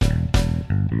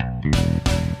Hey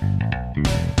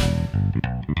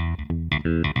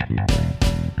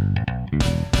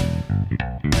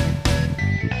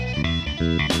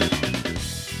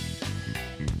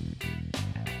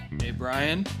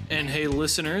Brian, and hey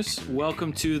listeners,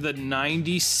 welcome to the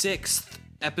 96th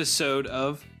episode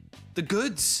of The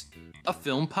Goods, a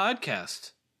film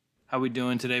podcast. How we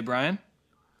doing today, Brian?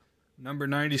 Number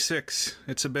 96.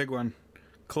 It's a big one.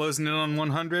 Closing in on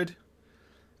 100.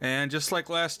 And just like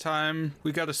last time,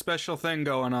 we got a special thing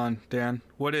going on, Dan.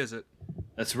 What is it?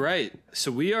 That's right.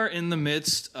 So we are in the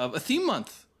midst of a theme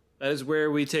month. That is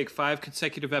where we take 5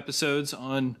 consecutive episodes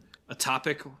on a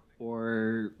topic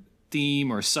or theme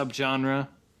or subgenre.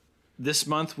 This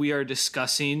month we are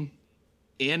discussing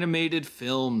animated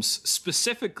films,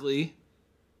 specifically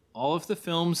all of the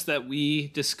films that we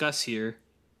discuss here,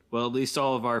 well, at least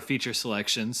all of our feature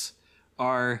selections,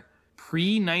 are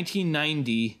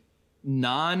pre-1990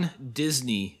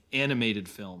 non-Disney animated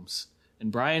films.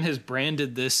 And Brian has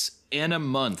branded this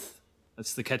Animonth.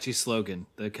 That's the catchy slogan,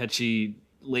 the catchy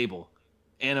label,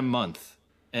 Animonth.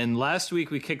 And last week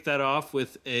we kicked that off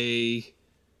with a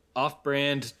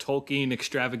off-brand Tolkien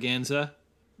extravaganza.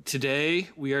 Today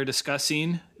we are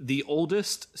discussing the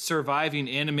oldest surviving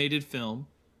animated film,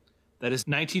 that is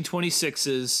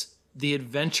 1926's The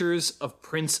Adventures of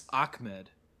Prince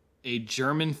Achmed, a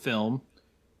German film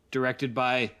directed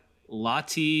by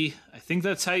Lotte. I think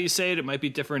that's how you say it. It might be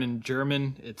different in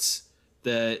German. It's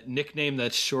the nickname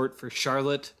that's short for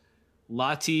Charlotte,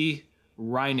 Lotte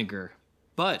Reiniger.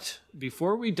 But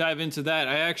before we dive into that,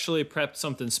 I actually prepped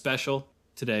something special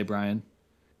today, Brian.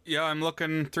 Yeah, I'm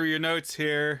looking through your notes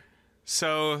here.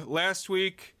 So last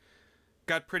week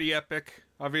got pretty epic.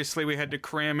 Obviously, we had to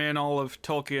cram in all of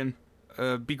Tolkien.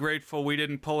 Be grateful we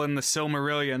didn't pull in the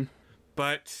Silmarillion.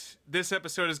 But this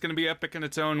episode is going to be epic in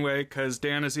its own way because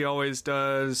Dan, as he always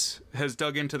does, has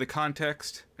dug into the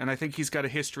context, and I think he's got a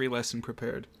history lesson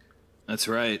prepared. That's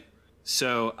right.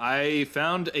 So I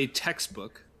found a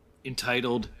textbook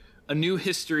entitled A New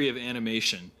History of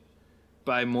Animation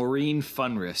by Maureen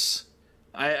Funris.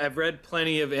 I've read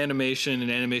plenty of animation and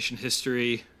animation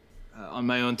history on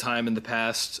my own time in the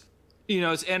past. You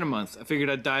know, it's Animonth. I figured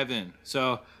I'd dive in.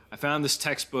 So I found this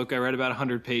textbook. I read about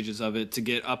 100 pages of it to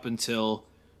get up until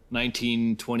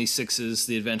 1926's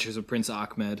The Adventures of Prince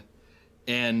Achmed.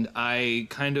 And I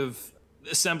kind of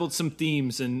assembled some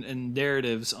themes and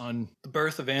narratives on the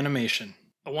birth of animation.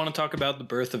 I want to talk about the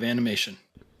birth of animation.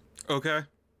 Okay.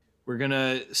 We're going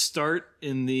to start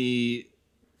in the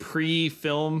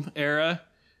pre-film era,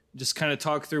 just kind of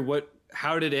talk through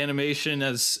how did animation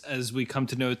as we come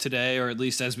to know it today, or at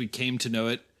least as we came to know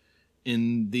it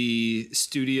in the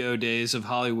studio days of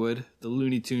Hollywood, the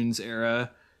Looney Tunes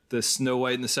era, the Snow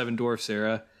White and the Seven Dwarfs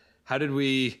era, how did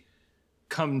we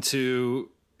come to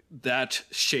that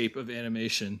shape of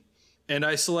animation? And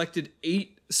I selected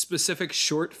 8 specific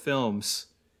short films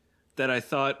that I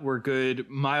thought were good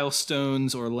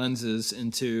milestones or lenses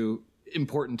into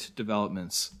important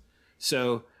developments.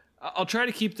 So I'll try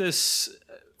to keep this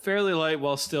fairly light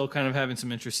while still kind of having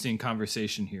some interesting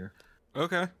conversation here.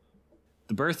 Okay.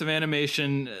 The birth of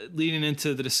animation leading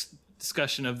into the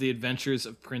discussion of The Adventures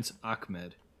of Prince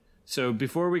Achmed. So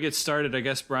before we get started, I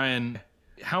guess, Brian,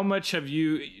 how much have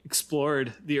you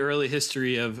explored the early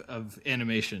history of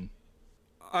animation?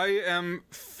 I am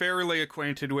fairly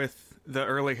acquainted with the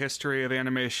early history of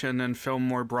animation and film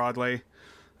more broadly.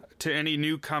 To any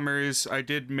newcomers, I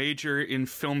did major in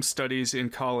film studies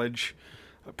in college.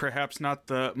 Perhaps not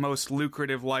the most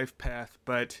lucrative life path,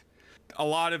 but a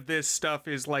lot of this stuff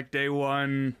is like day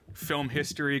one film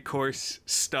history course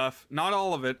stuff. Not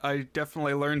all of it. I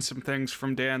definitely learned some things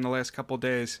from Dan the last couple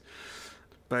days.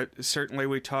 But certainly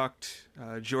we talked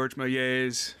George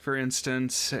Méliès, for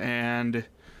instance, and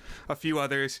a few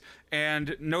others.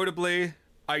 And notably,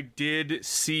 I did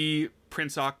see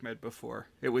Prince Achmed before.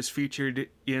 It was featured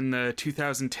in the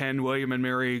 2010 William and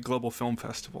Mary Global Film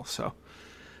Festival. So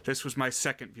this was my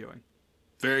second viewing.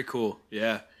 Very cool.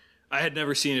 Yeah. I had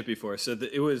never seen it before, so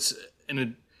it was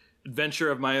an adventure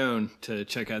of my own to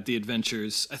check out The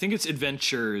Adventures. I think it's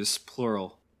Adventures,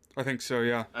 plural. I think so,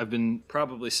 yeah. I've been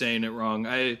probably saying it wrong.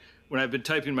 When I've been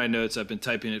typing my notes, I've been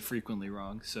typing it frequently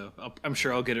wrong, so I'm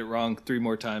sure I'll get it wrong 3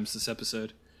 more times this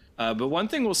episode. But one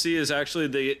thing we'll see is actually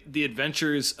the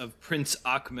Adventures of Prince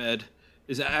Achmed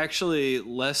is actually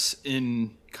less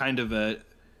in kind of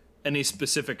any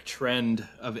specific trend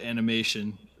of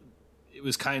animation. It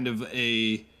was kind of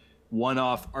a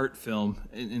one-off art film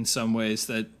in some ways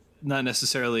that not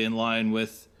necessarily in line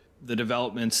with the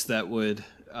developments that would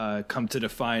come to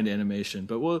define animation.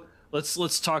 But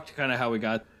let's talk to kind of how we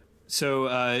got.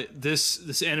 So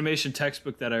this animation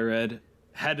textbook that I read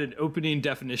had an opening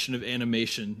definition of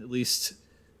animation, at least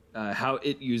how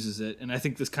it uses it. And I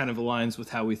think this kind of aligns with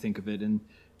how we think of it. And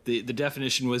the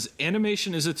definition was,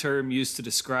 animation is a term used to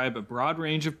describe a broad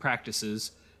range of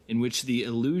practices in which the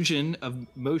illusion of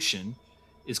motion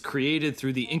is created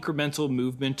through the incremental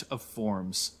movement of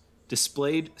forms,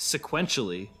 displayed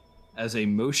sequentially as a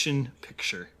motion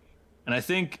picture. And I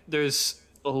think there's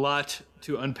a lot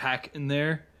to unpack in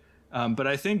there. But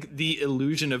I think the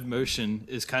illusion of motion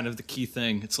is kind of the key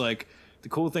thing. It's like, the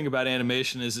cool thing about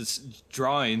animation is it's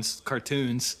drawings,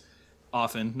 cartoons,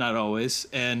 often, not always,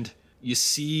 and you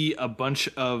see a bunch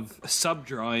of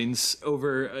sub-drawings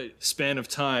over a span of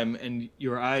time, and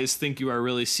your eyes think you are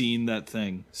really seeing that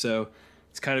thing. So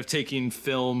it's kind of taking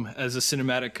film as a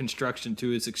cinematic construction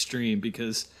to its extreme,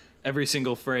 because every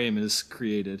single frame is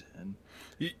created. And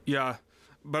yeah.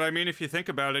 But I mean, if you think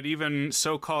about it, even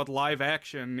so-called live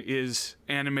action is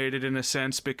animated in a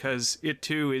sense, because it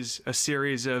too is a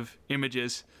series of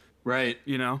images. Right.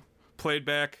 You know, played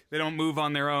back. They don't move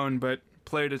on their own, but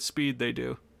played at speed they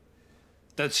do.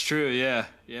 That's true, yeah.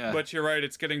 But you're right,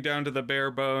 it's getting down to the bare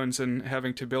bones and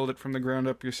having to build it from the ground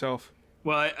up yourself.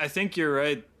 Well, I think you're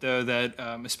right, though, that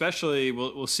especially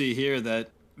we'll see here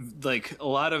that, like, a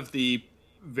lot of the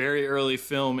very early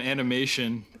film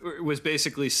animation was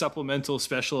basically supplemental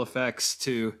special effects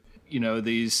to, you know,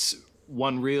 these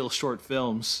one-reel short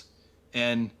films.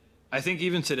 And I think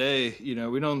even today, you know,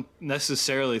 we don't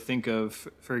necessarily think of,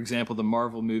 for example, the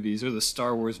Marvel movies or the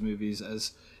Star Wars movies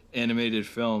as animated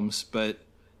films. But,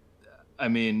 I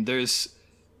mean,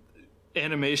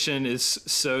 animation is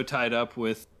so tied up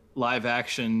with live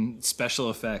action special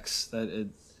effects that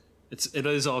it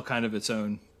is all kind of its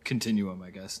own continuum,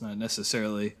 I guess, not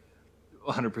necessarily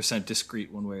 100%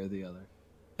 discrete one way or the other.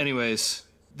 Anyways,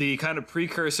 the kind of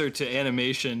precursor to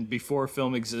animation before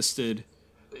film existed,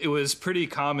 it was pretty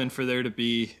common for there to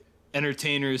be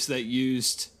entertainers that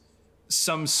used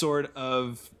some sort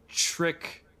of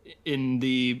trick in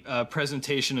the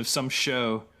presentation of some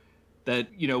show that,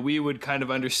 you know, we would kind of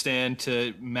understand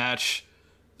to match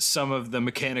some of the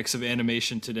mechanics of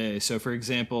animation today. So, for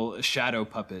example, a shadow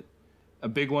puppet. A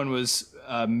big one was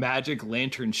magic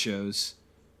lantern shows.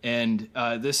 And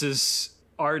this is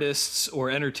artists or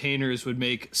entertainers would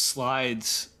make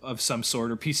slides of some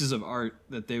sort or pieces of art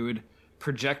that they would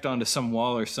project onto some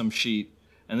wall or some sheet.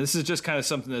 And this is just kind of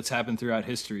something that's happened throughout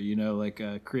history, you know, like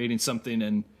creating something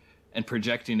and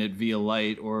projecting it via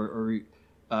light or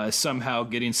somehow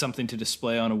getting something to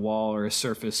display on a wall or a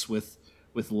surface with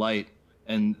light.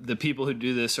 And the people who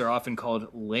do this are often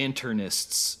called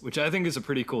lanternists, which I think is a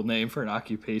pretty cool name for an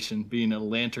occupation, being a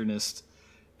lanternist.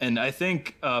 And I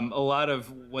think a lot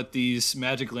of what these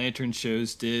magic lantern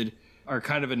shows did are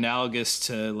kind of analogous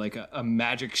to like a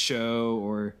magic show,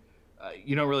 or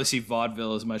you don't really see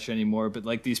vaudeville as much anymore, but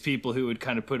like these people who would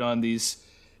kind of put on these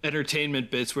entertainment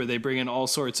bits where they bring in all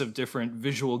sorts of different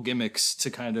visual gimmicks to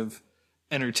kind of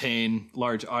entertain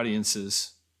large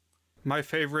audiences. My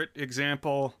favorite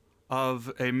example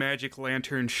of a magic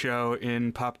lantern show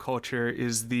in pop culture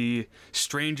is the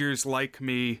Strangers Like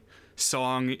Me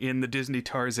song in the Disney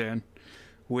Tarzan,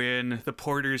 when the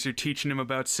porters are teaching him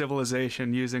about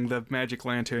civilization using the magic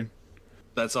lantern.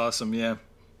 That's awesome, yeah.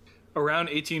 Around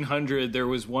 1800, there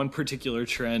was one particular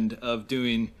trend of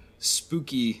doing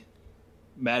spooky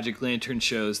magic lantern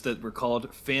shows that were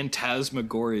called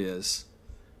phantasmagorias.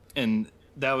 And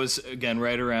that was, again,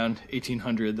 right around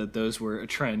 1800 that those were a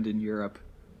trend in Europe.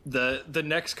 The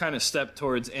next kind of step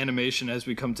towards animation as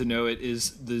we come to know it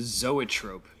is the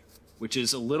zoetrope, which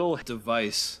is a little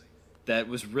device that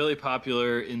was really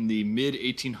popular in the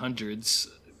mid-1800s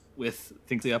with, I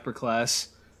think, the upper class.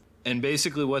 And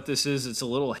basically what this is, it's a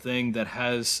little thing that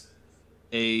has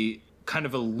a kind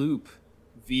of a loop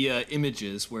via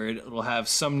images where it'll have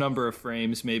some number of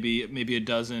frames, maybe a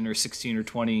dozen or 16 or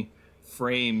 20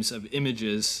 frames of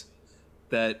images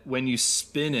that when you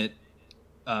spin it,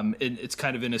 it's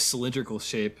kind of in a cylindrical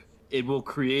shape. It will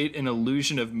create an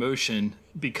illusion of motion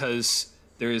because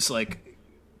there's like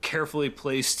carefully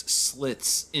placed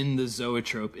slits in the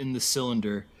zoetrope, in the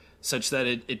cylinder, such that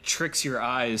it tricks your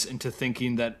eyes into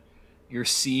thinking that you're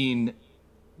seeing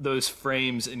those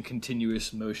frames in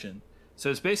continuous motion. So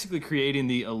it's basically creating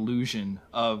the illusion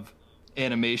of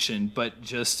animation, but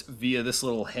just via this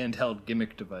little handheld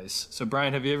gimmick device. So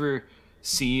Brian, have you ever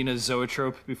seen a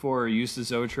zoetrope before or used a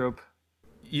zoetrope?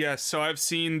 Yes, so I've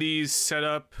seen these set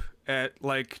up at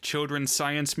like children's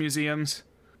science museums.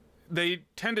 They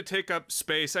tend to take up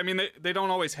space. I mean, they don't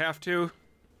always have to.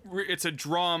 It's a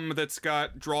drum that's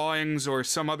got drawings or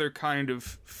some other kind of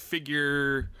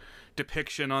figure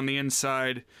depiction on the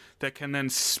inside that can then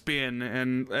spin,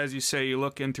 and as you say, you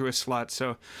look into a slot.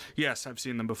 So yes, I've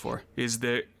seen them before, is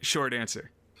the short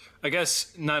answer. I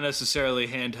guess not necessarily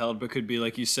handheld, but could be,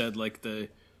 like you said, like the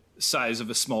size of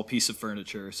a small piece of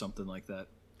furniture or something like that.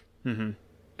 Mm-hmm.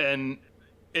 And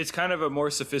it's kind of a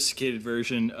more sophisticated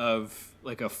version of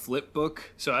like a flip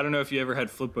book. So I don't know if you ever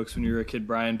had flip books when you were a kid,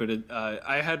 Brian, but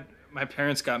my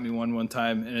parents got me one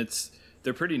time, and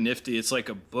they're pretty nifty. It's like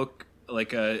a book,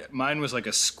 mine was like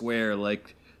a square,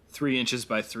 like 3 inches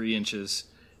by 3 inches,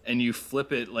 and you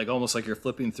flip it like almost like you're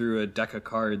flipping through a deck of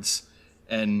cards.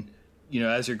 And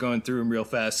as you're going through them real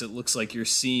fast, it looks like you're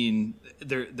seeing.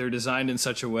 They're designed in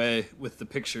such a way with the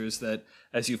pictures that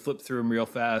as you flip through them real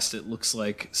fast, it looks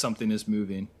like something is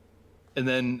moving. And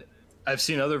then I've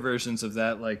seen other versions of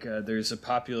that. Like there's a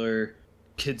popular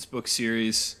kids book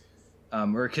series,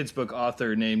 or a kids book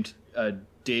author named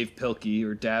Dave Pilkey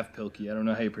or Dav Pilkey. I don't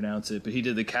know how you pronounce it, but he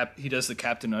does the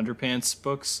Captain Underpants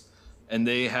books, and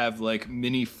they have like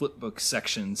mini flip book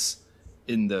sections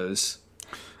in those.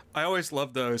 I always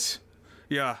loved those.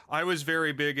 Yeah, I was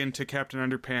very big into Captain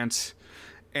Underpants,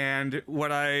 and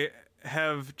what I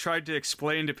have tried to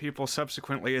explain to people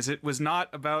subsequently is it was not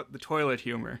about the toilet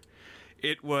humor.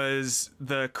 It was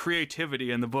the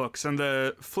creativity in the books, and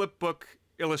the flip book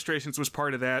illustrations was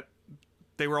part of that.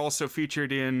 They were also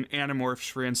featured in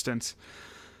Animorphs, for instance.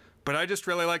 But I just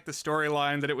really liked the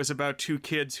storyline that it was about two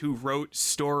kids who wrote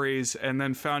stories and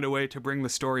then found a way to bring the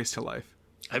stories to life.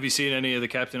 Have you seen any of the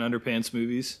Captain Underpants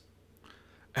movies?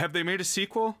 Have they made a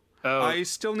sequel? Oh. I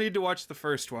still need to watch the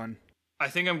first one. I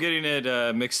think I'm getting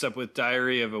it mixed up with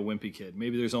Diary of a Wimpy Kid.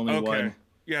 Maybe there's only one.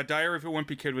 Yeah, Diary of a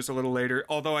Wimpy Kid was a little later,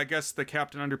 although I guess the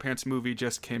Captain Underpants movie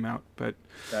just came out. But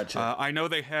gotcha. I know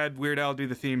they had Weird Al do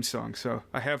the theme song, so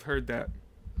I have heard that.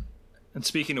 And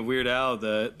speaking of Weird Al,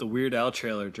 the Weird Al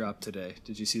trailer dropped today.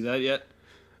 Did you see that yet?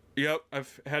 Yep,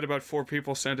 I've had about 4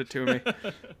 people send it to me.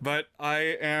 But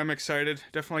I am excited.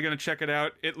 Definitely going to check it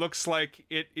out. It looks like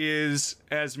it is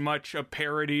as much a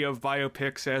parody of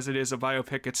biopics as it is a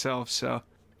biopic itself, so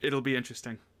it'll be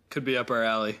interesting. Could be up our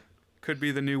alley. Could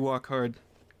be the new Walk Hard.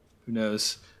 Who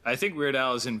knows? I think Weird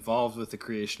Al is involved with the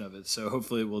creation of it, so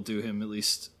hopefully it will do him at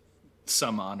least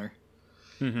some honor.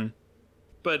 Mm-hmm.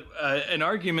 But an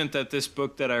argument that this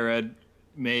book that I read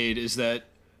made is that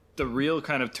the real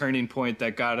kind of turning point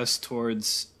that got us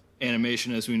towards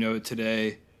animation as we know it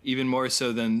today, even more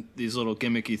so than these little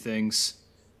gimmicky things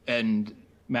and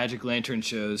Magic Lantern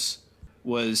shows,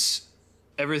 was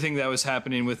everything that was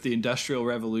happening with the Industrial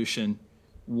Revolution.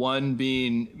 One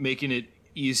being making it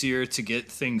easier to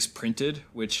get things printed,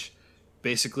 which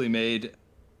basically made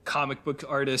comic book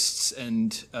artists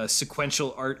and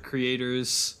sequential art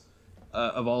creators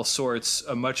of all sorts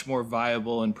a much more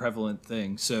viable and prevalent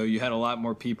thing. So you had a lot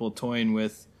more people toying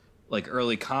with like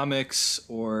early comics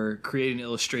or creating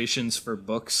illustrations for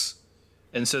books.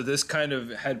 And so this kind of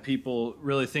had people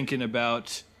really thinking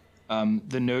about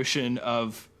the notion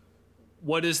of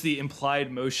what is the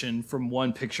implied motion from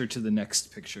one picture to the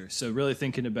next picture. So really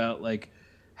thinking about like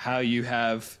how you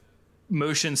have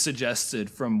motion suggested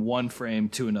from one frame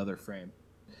to another frame.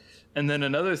 And then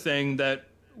another thing that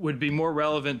would be more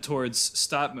relevant towards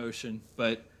stop motion,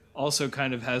 but also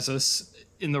kind of has us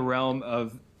in the realm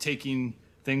of taking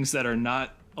things that are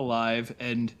not alive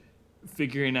and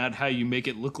figuring out how you make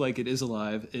it look like it is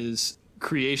alive, is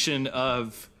creation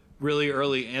of really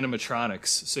early animatronics.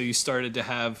 So you started to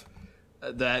have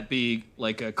that be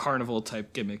like a carnival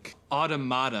type gimmick.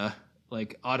 Automata,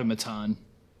 like automaton,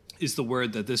 is the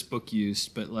word that this book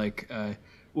used, but like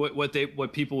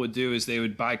what people would do is they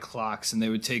would buy clocks and they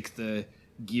would take the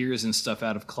gears and stuff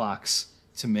out of clocks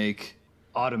to make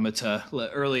automata,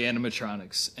 early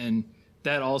animatronics. And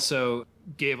that also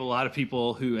gave a lot of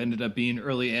people who ended up being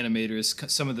early animators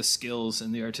some of the skills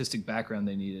and the artistic background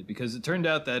they needed, because it turned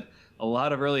out that a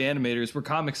lot of early animators were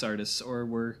comics artists or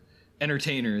were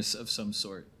entertainers of some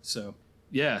sort. So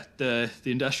yeah, the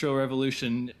Industrial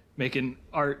Revolution, making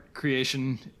art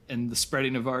creation and the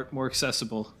spreading of art more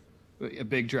accessible, a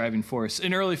big driving force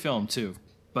in early film too.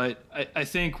 But I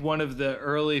think one of the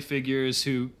early figures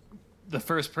the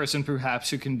first person perhaps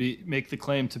who can make the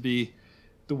claim to be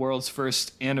the world's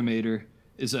first animator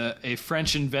is a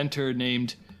French inventor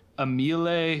named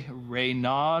Émile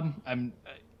Reynaud. In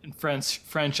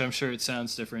French, I'm sure it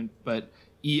sounds different, but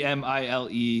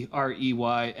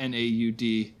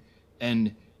Émilereynaud.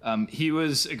 And he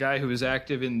was a guy who was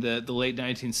active in the late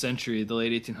 19th century, the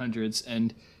late 1800s,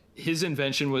 and his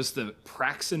invention was the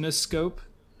praxinoscope,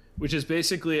 which is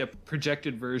basically a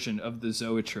projected version of the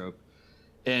zoetrope.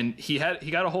 And he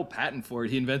got a whole patent for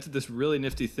it. He invented this really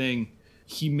nifty thing.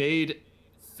 He made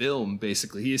film,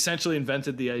 basically. He essentially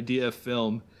invented the idea of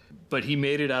film, but he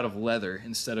made it out of leather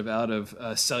instead of out of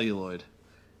celluloid.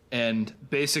 And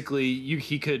basically,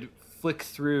 he could flick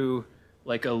through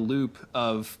like a loop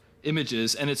of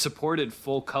images, and it supported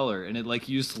full color, and it like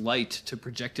used light to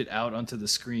project it out onto the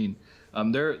screen.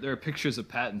 There are pictures of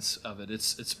patents of it.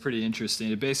 It's pretty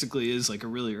interesting. It basically is like a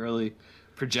really early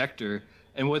projector.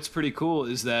 And what's pretty cool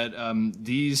is that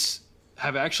these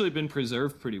have actually been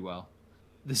preserved pretty well.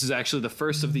 This is actually the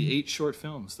first of the 8 short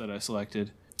films that I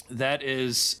selected. That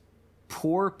is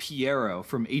Poor Piero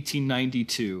from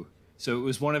 1892. So it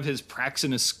was one of his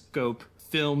Praxinoscope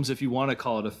films, if you want to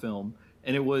call it a film.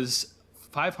 And it was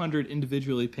 500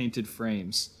 individually painted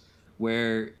frames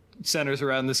where it centers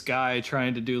around this guy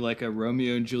trying to do like a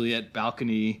Romeo and Juliet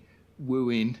balcony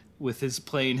wooing with his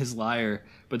playing his lyre.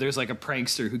 But there's like a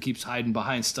prankster who keeps hiding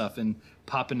behind stuff and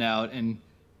popping out and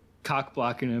cock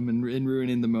blocking him and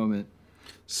ruining the moment.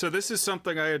 So this is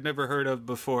something I had never heard of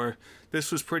before.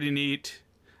 This was pretty neat.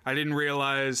 I didn't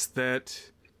realize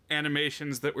that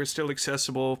animations that were still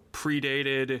accessible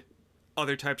predated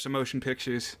other types of motion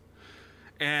pictures.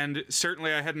 And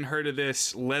certainly I hadn't heard of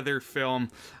this leather film.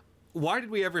 Why did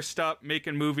we ever stop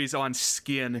making movies on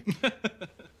skin?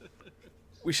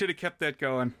 We should have kept that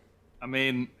going. I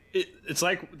mean, it's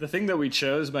like the thing that we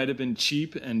chose might have been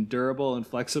cheap and durable and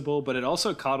flexible, but it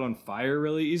also caught on fire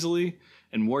really easily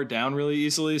and wore down really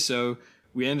easily, so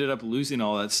we ended up losing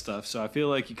all that stuff. So I feel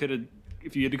like you could have,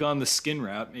 if you had gone the skin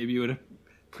route, maybe you would have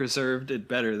preserved it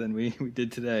better than we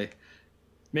did today.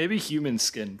 Maybe human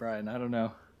skin, Brian, I don't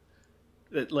know.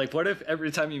 Like, what if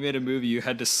every time you made a movie you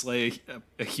had to slay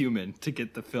a human to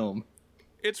get the film?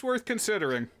 It's worth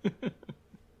considering.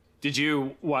 Did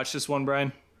you watch this one,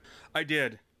 Brian? I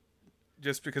did,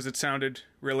 just because it sounded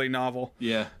really novel.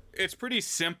 Yeah. It's pretty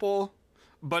simple,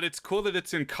 but it's cool that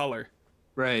it's in color.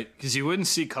 Right, because you wouldn't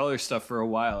see color stuff for a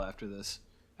while after this.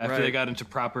 After they got into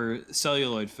proper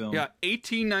celluloid film. Yeah,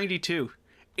 1892.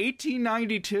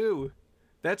 1892.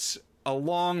 That's a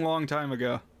long, long time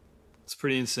ago. It's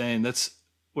pretty insane. That's,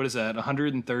 what is that,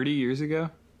 130 years ago?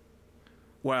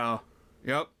 Wow.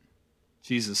 Yep.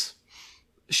 Jesus.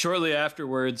 Shortly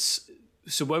afterwards,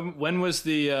 so when was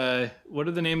the, what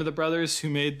are the name of the brothers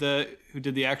who did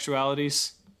the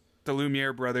actualities? The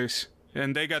Lumiere brothers.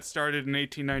 And they got started in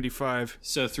 1895.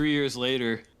 So 3 years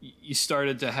later, you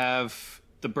started to have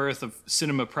the birth of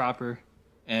cinema proper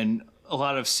and a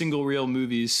lot of single reel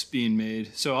movies being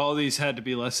made. So all these had to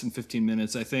be less than 15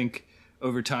 minutes. I think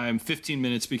over time, 15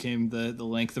 minutes became the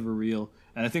length of a reel.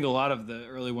 And I think a lot of the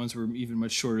early ones were even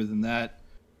much shorter than that.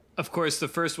 Of course, the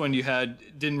first one you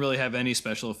had didn't really have any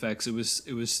special effects. It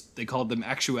was they called them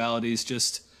actualities,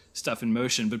 just stuff in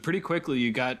motion. But pretty quickly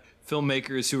you got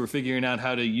filmmakers who were figuring out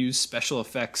how to use special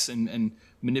effects and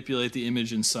manipulate the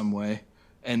image in some way.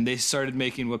 And they started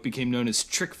making what became known as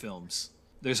trick films.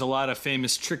 There's a lot of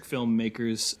famous trick film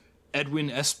makers.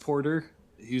 Edwin S. Porter,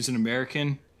 he was an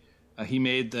American. He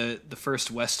made the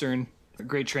first Western, a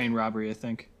Great Train Robbery, I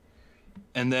think.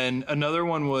 And then another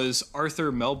one was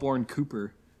Arthur Melbourne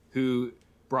Cooper, who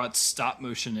brought stop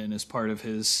motion in as part of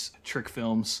his trick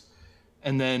films.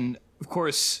 And then, of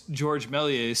course, George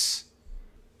Méliès,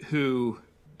 who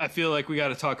I feel like we got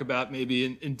to talk about maybe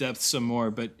in depth some more,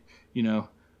 but, you know,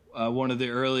 one of the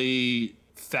early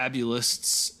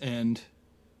fabulists and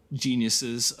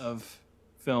geniuses of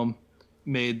film,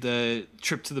 made the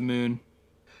Trip to the Moon.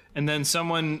 And then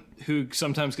someone who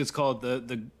sometimes gets called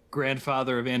the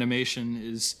grandfather of animation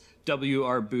is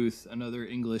W.R. Booth, another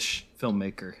English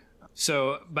filmmaker.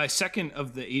 So my second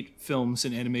of the 8 films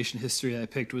in animation history I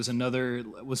picked was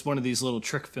one of these little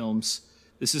trick films.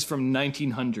 This is from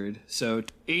 1900, so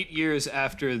 8 years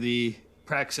after the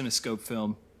Praxinoscope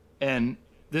film. And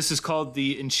this is called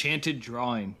The Enchanted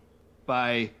Drawing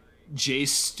by J.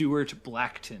 Stuart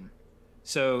Blackton.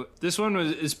 So this one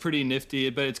is pretty nifty,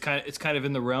 but it's kind of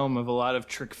in the realm of a lot of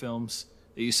trick films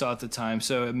that you saw at the time.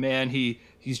 So a man,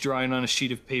 he's drawing on a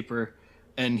sheet of paper,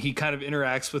 and he kind of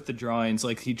interacts with the drawings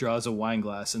like he draws a wine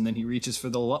glass, and then he reaches for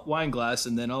the wine glass,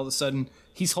 and then all of a sudden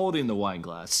he's holding the wine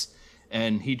glass.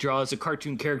 And he draws a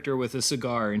cartoon character with a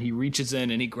cigar, and he reaches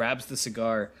in and he grabs the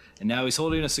cigar, and now he's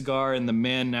holding a cigar, and the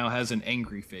man now has an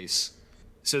angry face.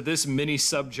 So this mini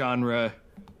subgenre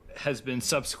has been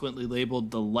subsequently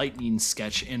labeled the lightning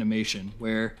sketch animation,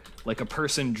 where like a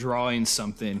person drawing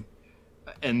something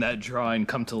and that drawing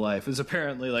come to life is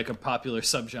apparently like a popular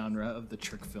subgenre of the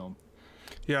trick film.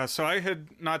 Yeah, so I had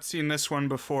not seen this one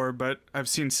before, but I've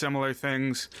seen similar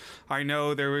things. I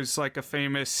know there was like a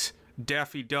famous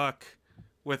Daffy Duck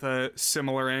with a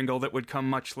similar angle that would come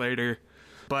much later.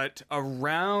 But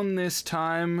around this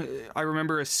time, I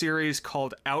remember a series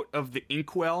called Out of the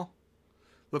Inkwell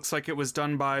Looks like it was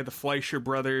done by the Fleischer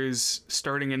brothers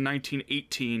starting in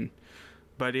 1918,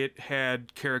 but it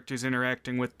had characters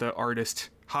interacting with the artist,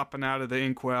 hopping out of the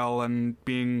inkwell and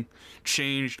being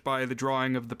changed by the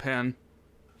drawing of the pen.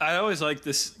 I always like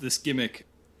this gimmick.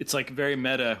 It's like very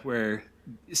meta, where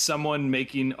someone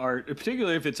making art,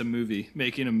 particularly if it's a movie,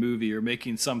 making a movie or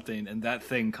making something, and that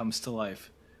thing comes to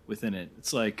life within it.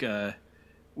 It's like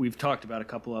we've talked about a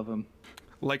couple of them.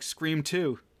 Like Scream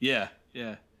 2. Yeah.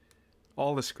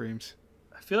 All the Screams.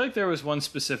 I feel like there was one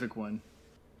specific one.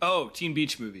 Oh, Teen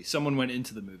Beach Movie. Someone went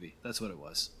into the movie. That's what it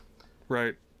was.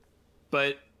 Right.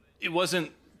 But it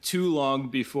wasn't too long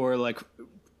before like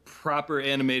proper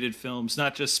animated films,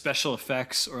 not just special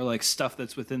effects or like stuff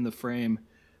that's within the frame,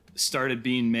 started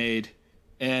being made.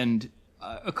 And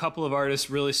a couple of artists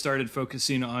really started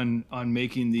focusing on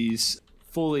making these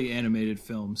fully animated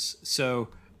films. So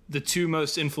the two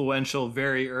most influential,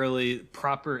 very early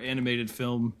proper animated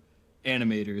film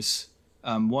animators,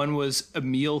 one was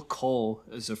Emile Cole,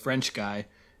 as a French guy,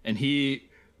 and he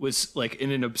was like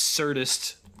in an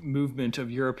absurdist movement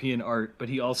of European art, but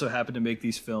he also happened to make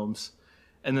these films.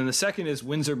 And then the second is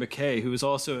Winsor McCay, who was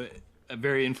also a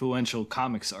very influential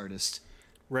comics artist.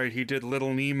 Right, he did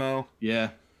Little Nemo.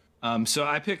 Yeah. So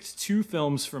I picked two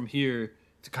films from here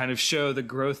to kind of show the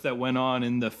growth that went on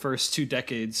in the first 2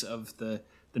 decades of the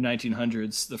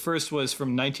 1900s. The first was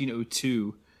from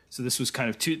 1902. So this was kind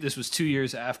of 2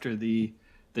 years after the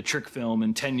Trick film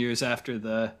and 10 years after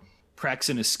the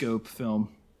Praxinoscope film.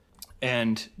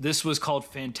 And this was called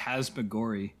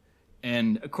Phantasmagory.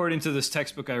 And according to this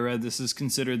textbook I read, this is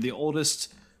considered the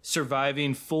oldest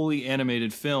surviving fully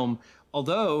animated film,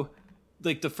 although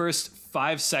like the first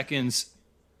 5 seconds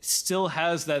still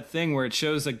has that thing where it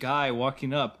shows a guy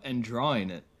walking up and drawing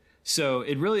it. So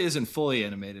it really isn't fully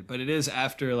animated, but it is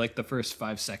after like the first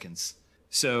 5 seconds.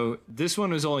 So this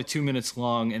one was only 2 minutes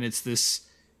long, and it's this,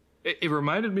 it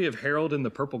reminded me of Harold and the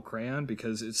Purple Crayon,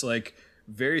 because it's like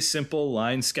very simple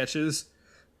line sketches,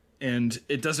 and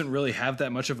it doesn't really have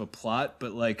that much of a plot,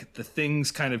 but like the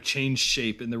things kind of change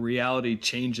shape and the reality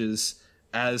changes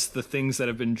as the things that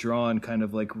have been drawn kind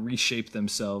of like reshape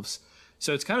themselves.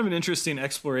 So it's kind of an interesting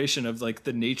exploration of like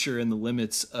the nature and the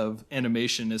limits of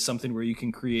animation as something where you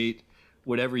can create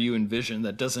whatever you envision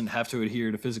that doesn't have to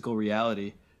adhere to physical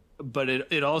reality. But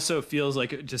it also feels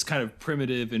like just kind of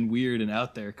primitive and weird and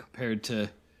out there compared to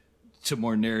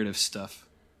more narrative stuff.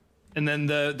 And then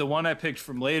the one I picked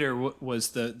from later was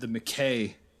the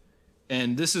McKay.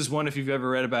 And this is one, if you've ever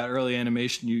read about early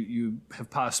animation, you have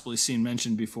possibly seen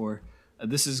mentioned before.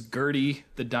 This is Gertie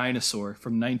the Dinosaur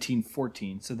from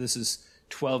 1914. So this is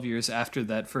 12 years after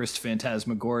that first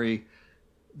Phantasmagory,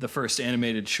 the first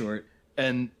animated short.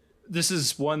 And this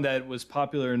is one that was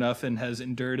popular enough and has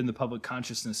endured in the public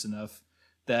consciousness enough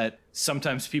that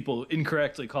sometimes people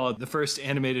incorrectly call it the first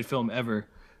animated film ever.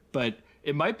 But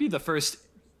it might be the first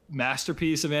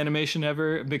masterpiece of animation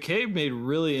ever. McCabe made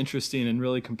really interesting and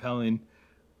really compelling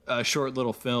short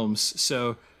little films.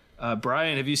 So,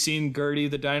 Brian, have you seen Gertie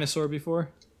the Dinosaur before?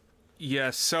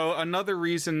 Yes, so another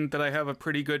reason that I have a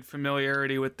pretty good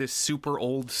familiarity with this super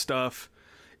old stuff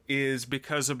is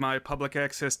because of my public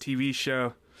access TV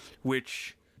show,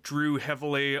 which drew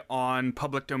heavily on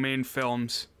public domain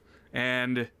films.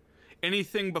 And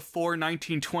anything before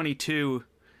 1922,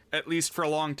 at least for a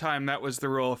long time, that was the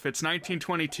rule. If it's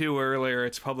 1922 or earlier,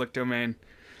 it's public domain.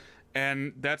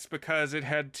 And that's because it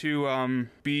had to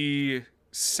be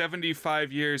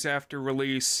 75 years after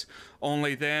release.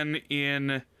 Only then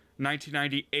in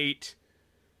 1998,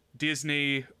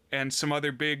 Disney and some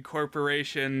other big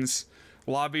corporations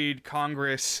lobbied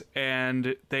Congress,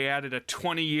 and they added a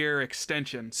 20-year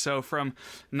extension. So from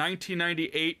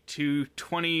 1998 to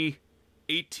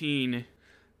 2018,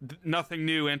 nothing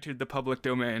new entered the public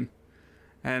domain.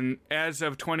 And as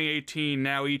of 2018,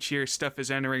 now each year stuff is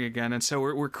entering again. And so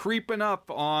we're creeping up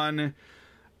on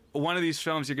one of these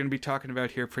films you're going to be talking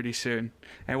about here pretty soon.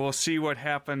 And we'll see what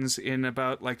happens in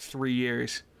about like 3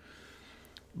 years.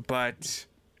 But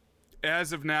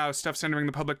as of now, stuff's entering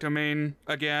the public domain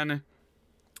again.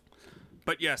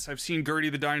 But yes, I've seen Gertie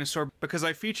the Dinosaur because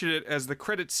I featured it as the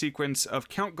credit sequence of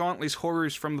Count Gauntlet's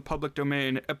Horrors from the Public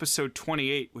Domain, episode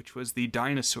 28, which was the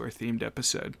dinosaur-themed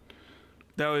episode.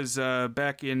 That was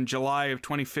back in July of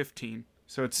 2015,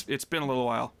 so it's been a little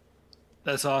while.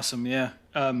 That's awesome, yeah.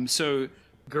 So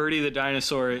Gertie the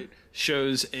Dinosaur, it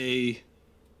shows a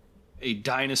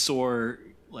dinosaur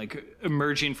like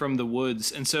emerging from the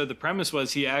woods. And so the premise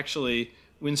was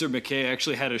Winsor McCay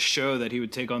actually had a show that he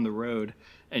would take on the road,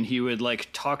 and he would like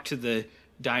talk to the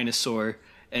dinosaur,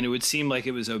 and it would seem like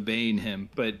it was obeying him.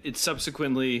 But it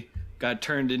subsequently got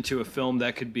turned into a film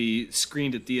that could be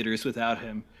screened at theaters without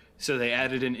him. So they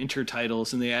added in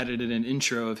intertitles and they added in an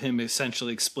intro of him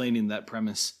essentially explaining that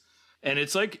premise. And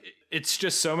it's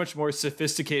just so much more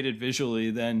sophisticated visually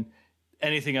than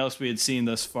anything else we had seen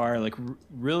thus far. Like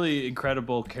really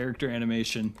incredible character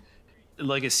animation.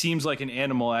 Like it seems like an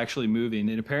animal actually moving.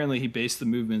 And apparently he based the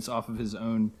movements off of his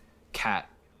own cat,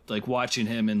 like watching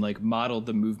him and like modeled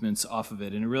the movements off of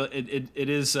it. And it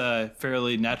is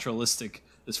fairly naturalistic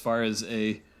as far as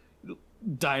a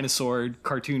dinosaur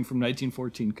cartoon from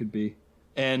 1914 could be.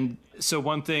 And so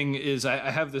one thing is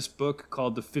I have this book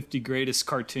called The 50 Greatest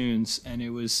Cartoons, and it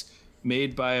was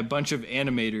made by a bunch of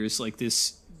animators. Like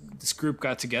this group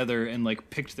got together and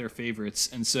like picked their favorites.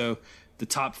 And so the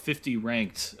top 50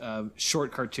 ranked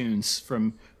short cartoons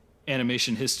from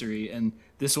animation history. And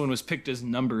this one was picked as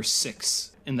number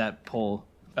 6 in that poll,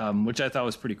 which I thought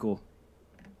was pretty cool.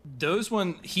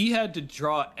 He had to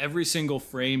draw every single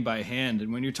frame by hand.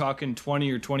 And when you're talking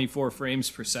 20 or 24 frames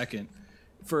per second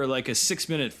for like a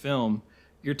 6-minute film,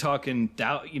 you're talking,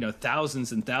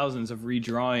 thousands and thousands of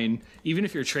redrawing. Even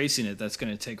if you're tracing it, that's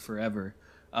going to take forever.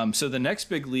 So the next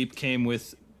big leap came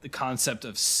with the concept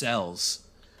of cells,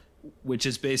 which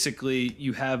is basically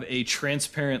you have a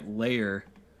transparent layer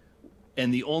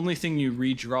and the only thing you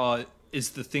redraw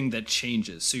is the thing that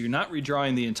changes. So you're not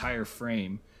redrawing the entire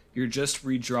frame. You're just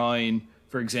redrawing,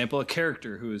 for example, a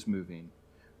character who is moving.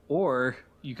 Or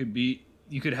you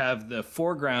could have the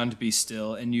foreground be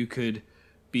still and you could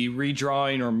be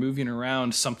redrawing or moving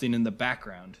around something in the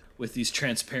background with these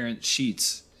transparent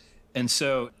sheets. And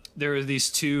so there were these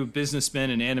two businessmen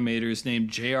and animators named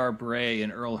J.R. Bray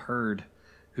and Earl Hurd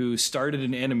who started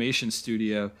an animation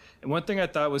studio. And one thing I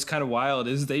thought was kind of wild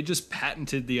is they just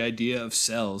patented the idea of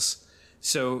cells.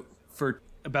 So for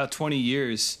about 20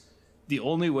 years, the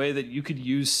only way that you could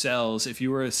use cells if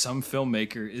you were some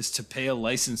filmmaker is to pay a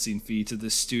licensing fee to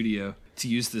this studio to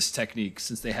use this technique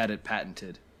since they had it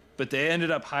patented. But they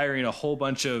ended up hiring a whole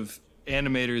bunch of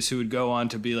animators who would go on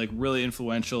to be like really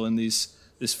influential in this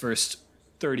first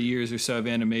 30 years or so of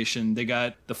animation. They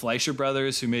got the Fleischer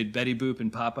brothers who made Betty Boop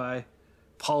and Popeye,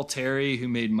 Paul Terry who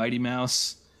made Mighty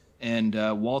Mouse, and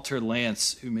Walter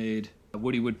Lantz who made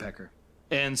Woody Woodpecker.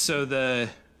 And so the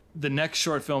next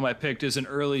short film I picked is an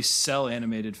early cell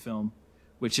animated film,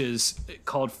 which is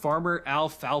called Farmer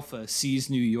Alfalfa Sees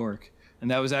New York. And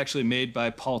that was actually made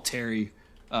by Paul Terry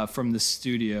from the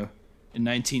studio in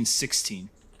 1916.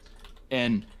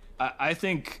 And I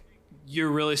think you're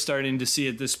really starting to see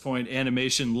at this point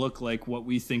animation look like what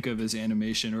we think of as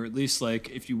animation, or at least like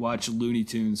if you watch Looney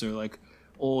Tunes or like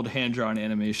old hand-drawn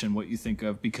animation, what you think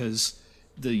of, because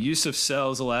the use of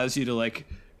cells allows you to like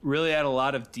really add a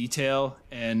lot of detail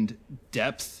and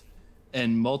depth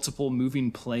and multiple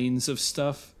moving planes of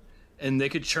stuff. And they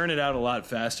could churn it out a lot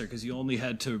faster because you only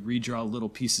had to redraw little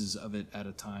pieces of it at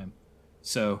a time.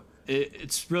 So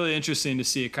it's really interesting to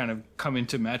see it kind of come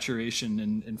into maturation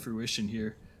and fruition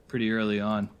here pretty early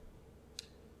on.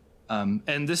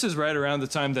 And this is right around the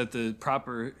time that the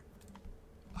proper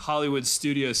Hollywood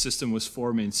studio system was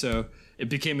forming. So it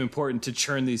became important to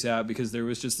churn these out because there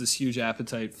was just this huge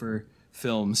appetite for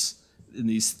films in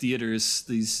these theaters.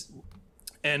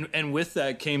 And with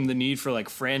that came the need for like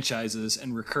franchises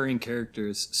and recurring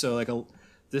characters. So like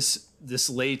this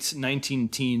late 19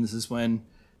 teens is when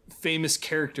famous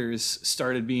characters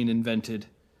started being invented.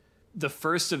 The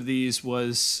first of these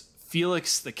was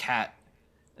Felix the Cat.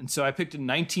 And so I picked a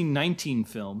 1919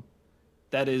 film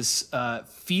that is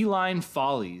Feline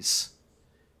Follies.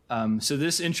 So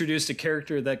this introduced a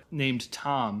character named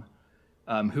Tom,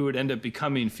 who would end up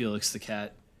becoming Felix the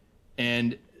Cat.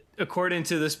 And according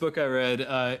to this book I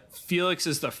read, Felix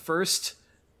is the first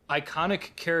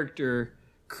iconic character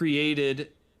created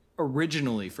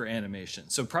originally for animation.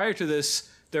 So prior to this,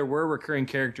 there were recurring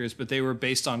characters, but they were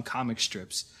based on comic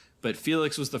strips. But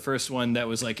Felix was the first one that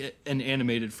was like an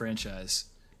animated franchise,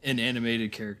 an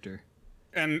animated character.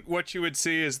 And what you would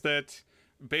see is that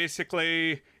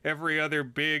basically every other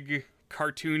big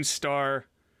cartoon star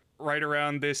right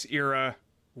around this era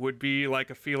would be like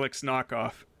a Felix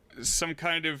knockoff. Some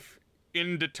kind of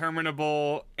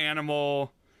indeterminable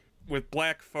animal with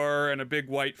black fur and a big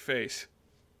white face.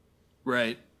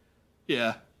 Right.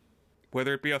 Yeah.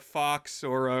 Whether it be a fox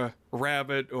or a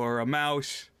rabbit or a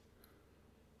mouse.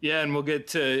 Yeah, and we'll get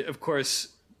to, of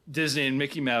course, Disney and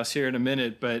Mickey Mouse here in a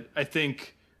minute, but I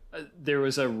think there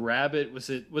was a rabbit.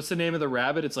 What's the name of the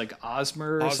rabbit? It's like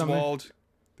Osmer or something? Oswald.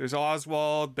 There's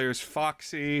Oswald. There's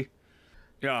Foxy.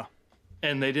 Yeah.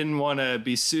 And they didn't want to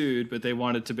be sued, but they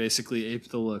wanted to basically ape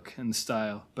the look and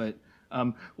style. But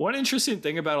one interesting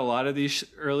thing about a lot of these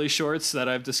early shorts that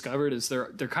I've discovered is they're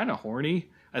kind of horny.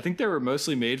 I think they were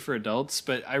mostly made for adults,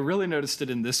 but I really noticed it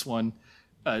in this one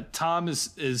Tom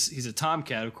is he's a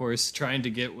tomcat, of course, trying to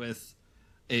get with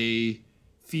a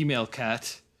female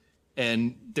cat,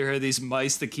 and there are these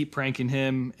mice that keep pranking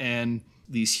him, and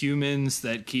these humans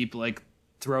that keep like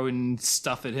throwing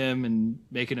stuff at him and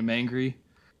making him angry.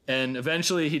 And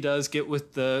eventually he does get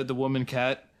with the woman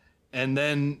cat, and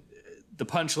then the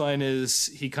punchline is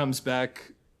he comes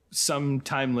back some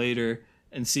time later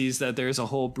and sees that there's a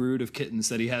whole brood of kittens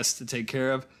that he has to take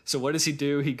care of. So what does he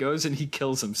do? He goes and he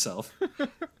kills himself.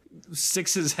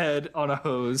 Sticks his head on a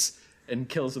hose and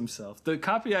kills himself. The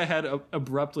copy I had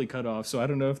abruptly cut off, so I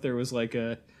don't know if there was like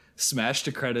a smash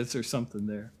to credits or something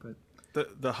there.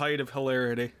 But the height of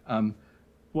hilarity.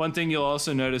 One thing you'll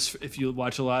also notice if you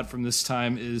watch a lot from this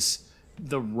time is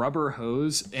the rubber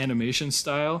hose animation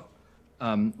style,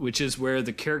 which is where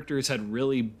the characters had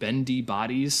really bendy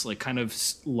bodies, like kind of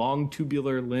long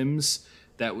tubular limbs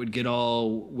that would get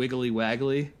all wiggly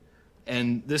waggly.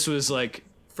 And this was like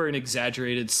for an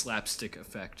exaggerated slapstick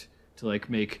effect to like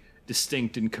make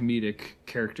distinct and comedic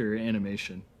character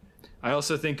animation. I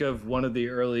also think of one of the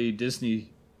early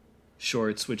Disney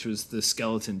shorts, which was the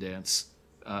Skeleton Dance,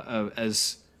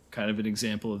 as kind of an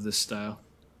example of this style.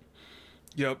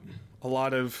 Yep. A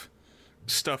lot of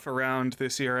stuff around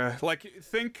this era. Like,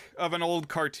 think of an old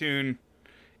cartoon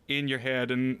in your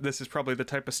head, and this is probably the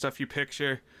type of stuff you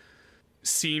picture.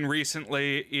 Seen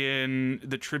recently in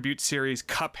the tribute series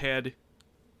Cuphead.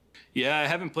 Yeah, I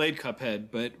haven't played Cuphead,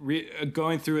 but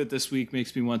going through it this week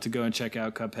makes me want to go and check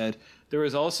out Cuphead. There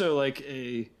was also like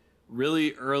a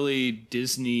really early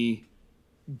Disney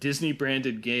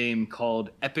branded game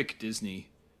called Epic Disney,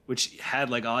 which had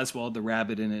like Oswald the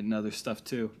Rabbit in it and other stuff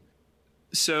too.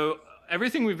 So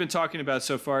everything we've been talking about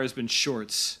so far has been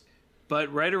shorts.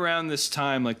 But right around this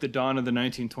time, like the dawn of the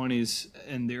 1920s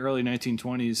and the early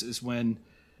 1920s, is when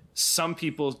some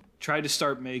people tried to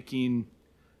start making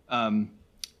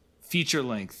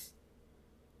feature-length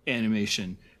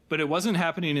animation. But it wasn't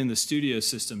happening in the studio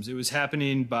systems. It was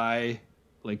happening by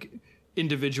like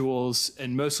individuals,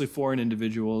 and mostly foreign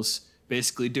individuals,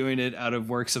 basically doing it out of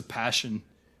works of passion,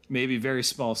 maybe very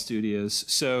small studios.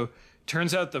 So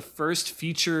turns out the first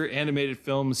feature animated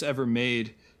films ever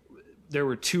made, there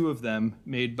were two of them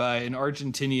made by an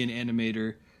Argentinian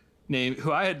animator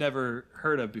who I had never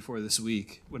heard of before this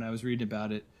week when I was reading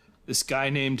about it. This guy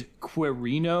named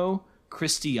Quirino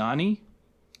Cristiani.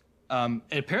 And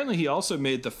apparently he also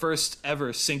made the first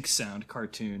ever sync sound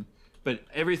cartoon. But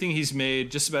everything he's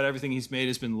made, just about everything he's made,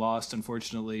 has been lost,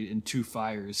 unfortunately, in two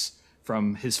fires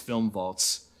from his film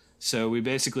vaults. So we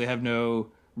basically have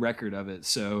no record of it.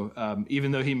 So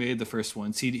even though he made the first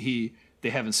ones, they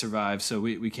haven't survived, so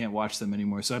we can't watch them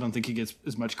anymore. So I don't think he gets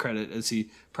as much credit as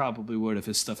he probably would if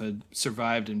his stuff had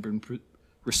survived and been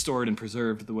restored and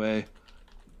preserved the way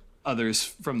others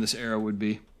from this era would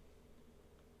be.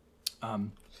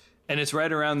 And it's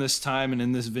right around this time and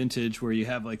in this vintage where you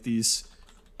have like these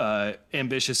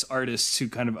ambitious artists who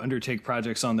kind of undertake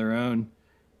projects on their own,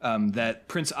 that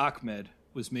Prince Achmed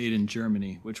was made in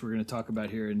Germany, which we're going to talk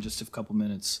about here in just a couple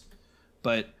minutes.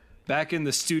 But back in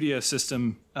the studio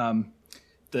system,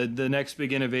 the next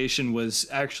big innovation was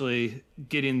actually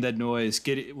getting the noise.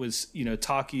 It was,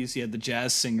 talkies. He had the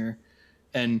jazz singer,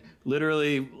 and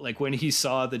literally, like when he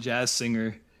saw the jazz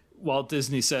singer, Walt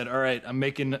Disney said, "All right, I'm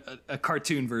making a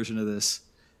cartoon version of this."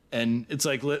 And it's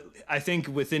like, I think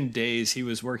within days he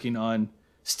was working on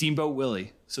Steamboat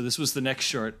Willie. So this was the next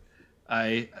short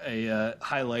I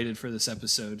highlighted for this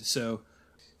episode. So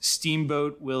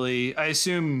Steamboat Willie, I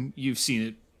assume you've seen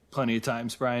it plenty of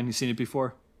times, Brian. You've seen it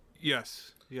before?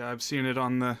 Yes. Yeah, I've seen it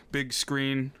on the big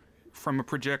screen from a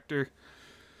projector.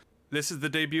 This is the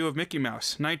debut of Mickey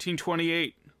Mouse,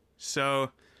 1928.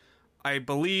 So I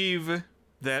believe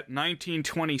that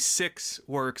 1926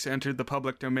 works entered the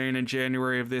public domain in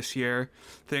January of this year.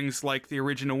 Things like the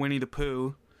original Winnie the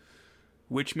Pooh,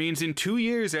 which means in 2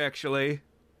 years, actually,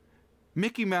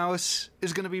 Mickey Mouse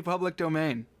is going to be public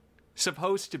domain.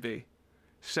 Supposed to be.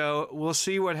 So we'll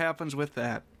see what happens with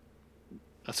that.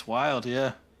 That's wild,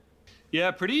 yeah.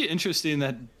 Yeah, pretty interesting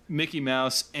that Mickey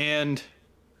Mouse and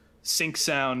sync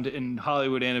sound in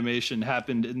Hollywood animation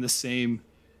happened in the same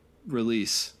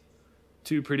release.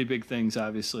 Two pretty big things,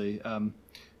 obviously.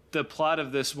 The plot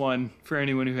of this one, for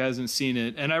anyone who hasn't seen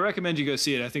it, and I recommend you go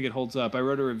see it. I think it holds up. I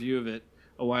wrote a review of it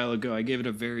a while ago. I gave it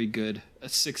a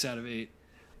 6 out of 8.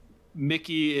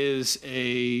 Mickey is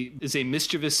a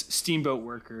mischievous steamboat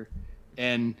worker,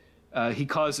 and he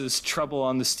causes trouble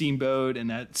on the steamboat and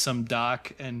at some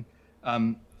dock. And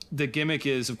the gimmick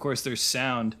is, of course, there's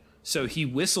sound. So he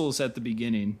whistles at the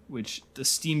beginning, which the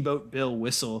Steamboat Bill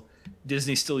whistle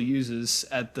Disney still uses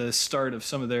at the start of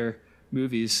some of their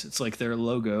movies. It's like their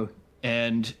logo.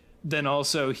 And then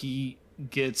also he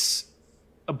gets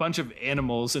a bunch of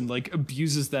animals and like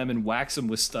abuses them and whacks them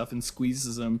with stuff and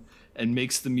squeezes them and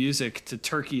makes the music to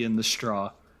Turkey in the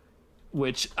Straw,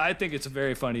 which I think it's a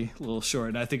very funny little short,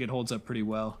 and I think it holds up pretty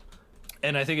well.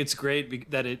 And I think it's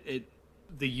great that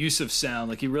the use of sound,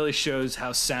 like he really shows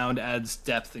how sound adds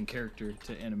depth and character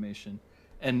to animation.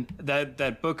 And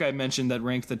that book I mentioned that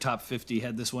ranked the top 50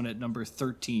 had this one at number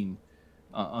 13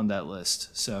 on that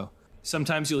list. So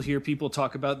sometimes you'll hear people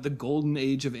talk about the golden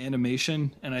age of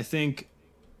animation, and I think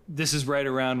this is right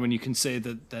around when you can say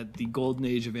that the golden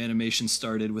age of animation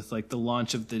started with like the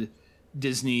launch of the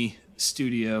Disney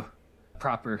studio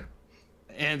proper.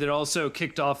 And it also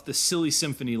kicked off the Silly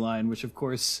Symphony line, which of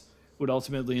course would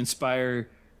ultimately inspire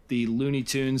the Looney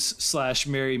Tunes /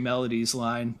 Merry Melodies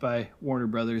line by Warner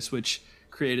Brothers, which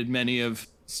created many of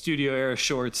studio era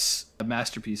shorts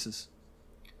masterpieces.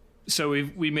 So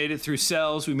we made it through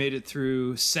cells, we made it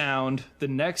through sound. The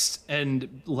next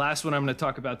and last one I'm going to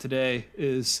talk about today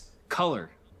is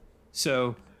color.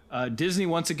 So Disney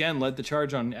once again led the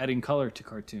charge on adding color to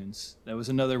cartoons. That was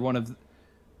another one of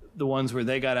the ones where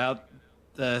they got out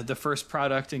the first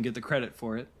product and get the credit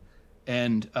for it.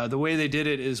 And the way they did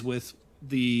it is with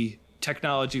the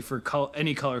technology for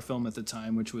any color film at the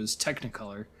time, which was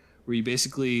Technicolor, where you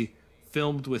basically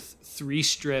filmed with 3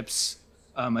 strips.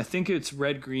 I think it's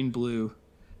red, green, blue.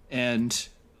 And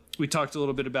we talked a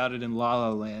little bit about it in La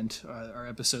La Land, our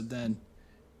episode then.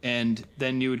 And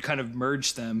then you would kind of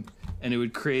merge them, and it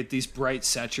would create these bright,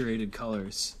 saturated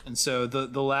colors. And so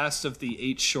the last of the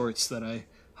 8 shorts that I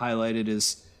highlighted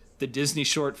is the Disney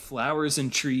short Flowers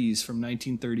and Trees from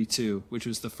 1932, which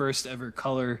was the first ever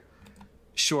color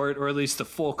short, or at least the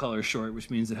full color short,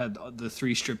 which means it had the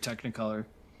 3-strip Technicolor.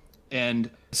 And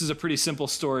this is a pretty simple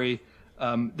story.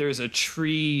 There's a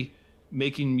tree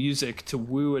making music to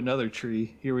woo another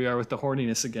tree. Here we are with the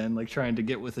horniness again, like trying to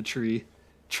get with a tree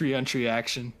on tree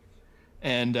action.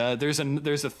 And there's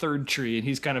a third tree, and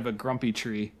he's kind of a grumpy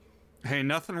tree. Hey,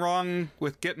 nothing wrong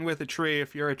with getting with a tree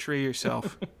if you're a tree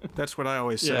yourself. That's what I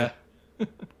always say. Yeah.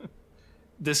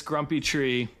 This grumpy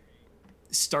tree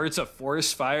starts a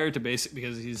forest fire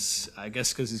because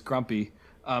he's grumpy.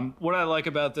 What I like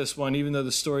about this one, even though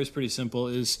the story is pretty simple,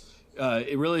 is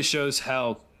it really shows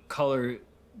how color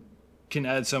can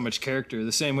add so much character.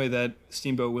 The same way that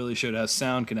Steamboat Willie showed how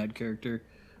sound can add character.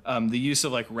 The use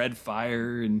of like red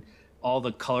fire and all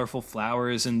the colorful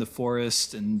flowers in the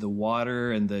forest and the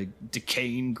water and the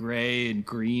decaying gray and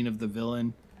green of the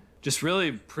villain. Just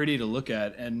really pretty to look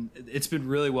at, and it's been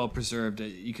really well preserved.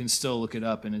 You can still look it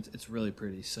up, and it's really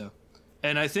pretty. So,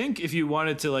 and I think if you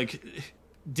wanted to like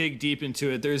dig deep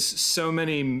into it, there's so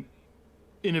many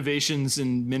innovations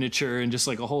in miniature and just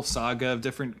like a whole saga of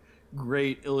different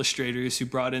great illustrators who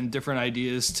brought in different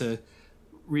ideas to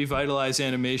revitalize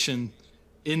animation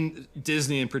in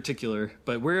Disney in particular.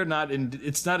 But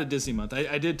it's not a Disney month.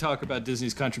 I did talk about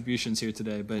Disney's contributions here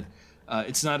today, but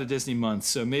it's not a Disney month.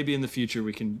 So maybe in the future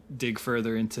we can dig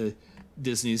further into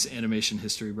Disney's animation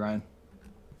history, Brian.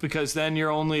 Because then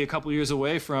you're only a couple years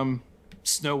away from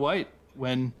Snow White,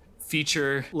 when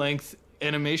feature-length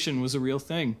animation was a real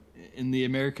thing in the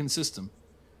American system.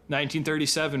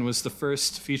 1937 was the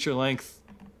first feature-length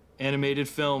animated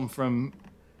film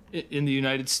in the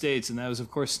United States, and that was, of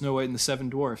course, Snow White and the Seven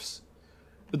Dwarfs.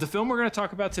 But the film we're going to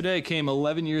talk about today came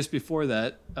 11 years before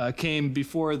that, came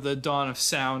before the dawn of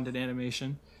sound and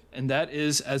animation, and that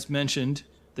is, as mentioned,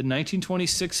 the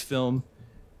 1926 film,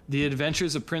 The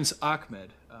Adventures of Prince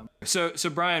Achmed. So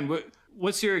Brian,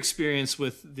 what's your experience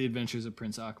with The Adventures of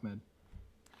Prince Achmed?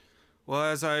 Well,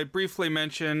 as I briefly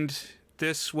mentioned,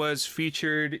 this was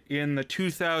featured in the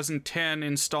 2010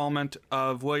 installment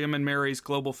of William and Mary's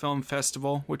Global Film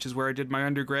Festival, which is where I did my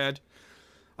undergrad.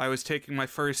 I was taking my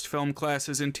first film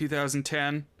classes in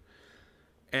 2010,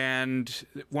 and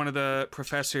one of the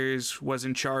professors was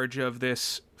in charge of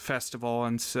this festival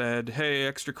and said, hey,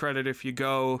 extra credit if you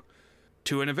go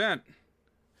to an event.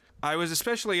 I was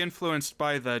especially influenced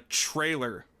by the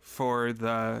trailer for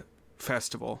the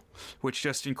festival, which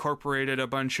just incorporated a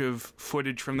bunch of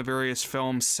footage from the various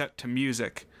films set to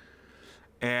music.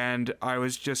 And I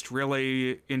was just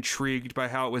really intrigued by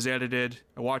how it was edited.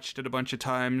 I watched it a bunch of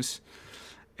times.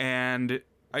 And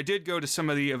I did go to some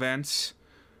of the events,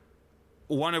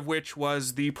 one of which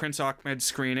was the Prince Achmed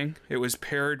screening. It was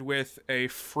paired with a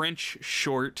French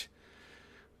short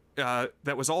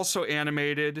that was also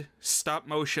animated,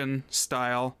 stop-motion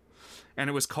style, and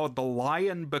it was called The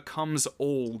Lion Becomes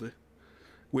Old,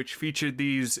 which featured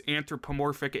these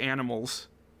anthropomorphic animals,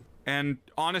 and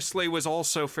honestly was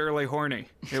also fairly horny.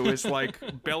 It was like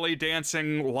belly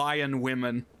dancing lion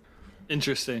women.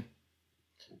 Interesting.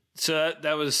 So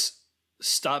that was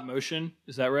stop motion.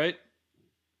 Is that right?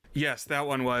 Yes, that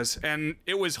one was. And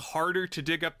it was harder to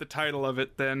dig up the title of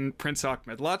it than Prince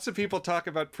Achmed. Lots of people talk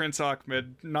about Prince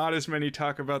Achmed. Not as many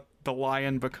talk about The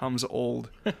Lion Becomes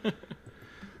Old.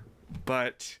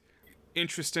 But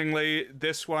interestingly,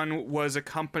 this one was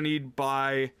accompanied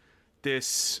by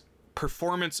this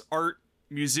performance art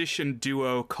musician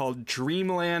duo called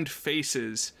Dreamland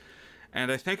Faces. And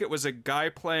I think it was a guy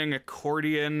playing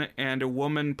accordion and a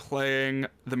woman playing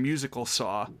the musical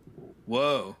saw.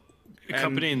 Whoa.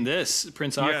 Accompanying this,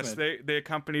 Prince Achmed. Yes, they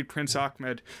accompanied Prince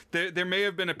Achmed. There may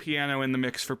have been a piano in the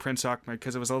mix for Prince Achmed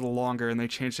because it was a little longer and they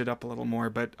changed it up a little more.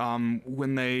 But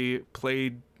when they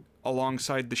played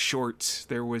alongside the shorts,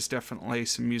 there was definitely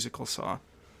some musical saw.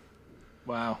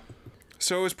 Wow.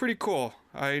 So it was pretty cool.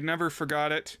 I never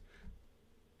forgot it.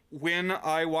 When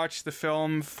I watched the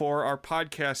film for our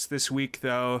podcast this week,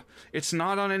 though, it's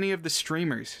not on any of the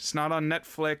streamers. It's not on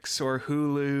Netflix or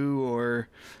Hulu or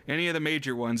any of the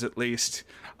major ones, at least.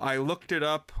 I looked it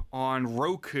up on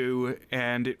Roku,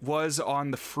 and it was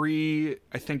on the free,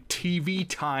 I think, TV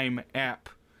Time app.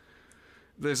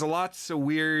 There's lots of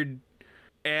weird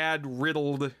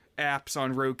ad-riddled apps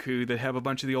on Roku that have a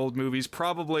bunch of the old movies,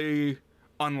 probably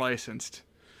unlicensed.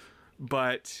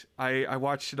 But I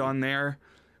watched it on there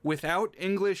without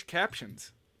English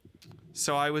captions.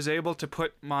 So I was able to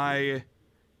put my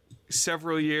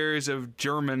several years of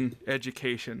German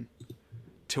education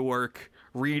to work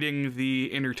reading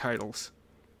the intertitles.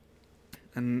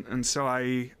 And so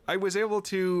I was able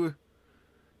to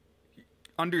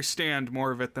understand more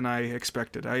of it than I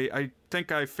expected. I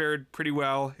think I fared pretty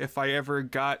well. If I ever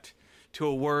got to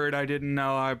a word I didn't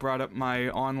know, I brought up my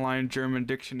online German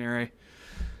dictionary.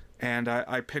 And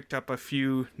I picked up a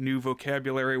few new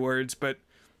vocabulary words, but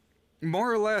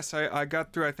more or less, I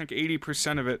got through, I think,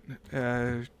 80% of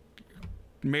it,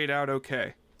 made out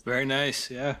okay. Very nice,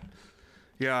 yeah.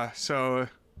 Yeah, so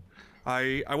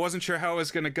I wasn't sure how it was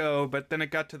going to go, but then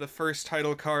it got to the first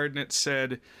title card, and it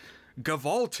said,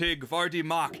 Gewaltig war die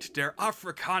Macht der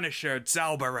afrikanische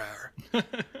Zauberer,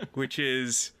 which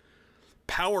is,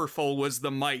 powerful was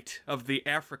the might of the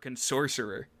African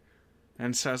sorcerer.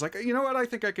 And so I was like, you know what? I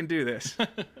think I can do this.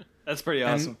 That's pretty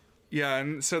awesome.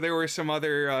 And so there were some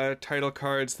other title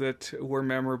cards that were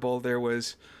memorable. There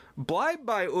was Bleib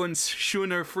bei uns,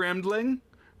 schöner Fremdling,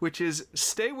 which is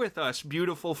Stay with us,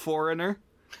 beautiful foreigner.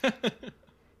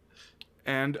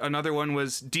 And another one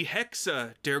was Die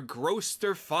Hexe, der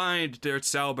größter Feind der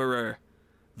Zauberer,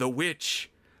 the witch,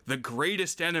 the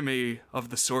greatest enemy of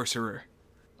the sorcerer.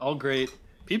 All great.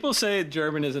 People say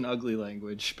German is an ugly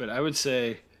language, but I would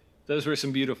say those were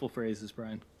some beautiful phrases,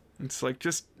 Brian. It's like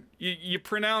just, you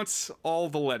pronounce all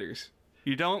the letters.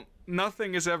 You don't,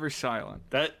 nothing is ever silent.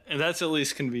 That's at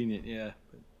least convenient, yeah.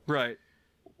 Right.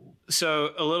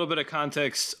 So a little bit of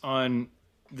context on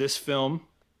this film.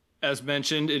 As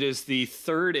mentioned, it is the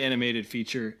third animated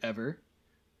feature ever,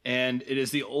 and it is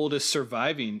the oldest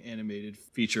surviving animated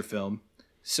feature film.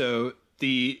 So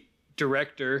the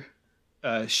director,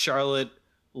 Charlotte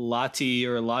Lotte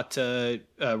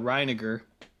Reiniger,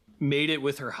 made it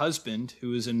with her husband,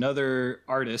 who is another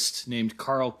artist named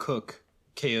Carl Cook,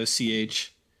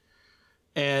 Koch.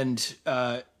 And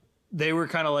they were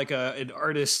kind of like an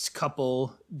artist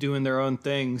couple doing their own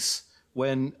things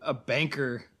when a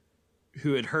banker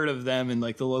who had heard of them in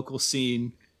like the local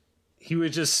scene, he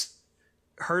would just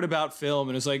heard about film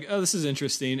and was like, oh, this is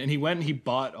interesting. And he went and he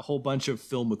bought a whole bunch of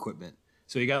film equipment.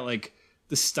 So he got like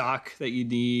the stock that you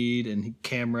need and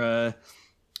camera.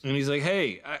 And he's like,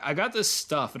 hey, I got this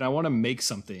stuff and I want to make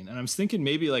something. And I was thinking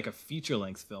maybe like a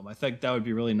feature-length film. I think that would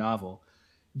be really novel.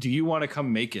 Do you want to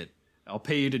come make it? I'll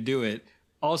pay you to do it.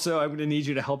 Also, I'm going to need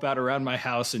you to help out around my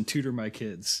house and tutor my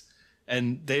kids.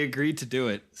 And they agreed to do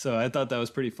it. So I thought that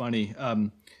was pretty funny.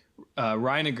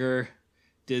 Reiniger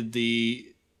did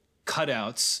the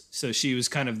cutouts. So she was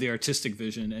kind of the artistic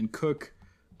vision. And Cook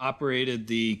operated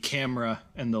the camera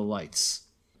and the lights.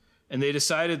 And they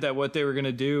decided that what they were going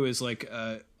to do is like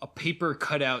a paper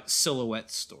cutout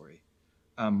silhouette story,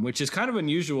 which is kind of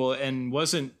unusual and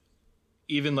wasn't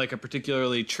even like a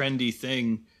particularly trendy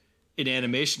thing in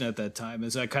animation at that time.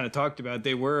 As I kind of talked about,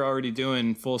 they were already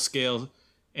doing full scale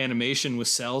animation with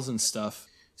cells and stuff.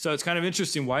 So it's kind of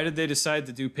interesting. Why did they decide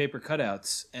to do paper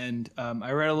cutouts? And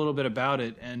I read a little bit about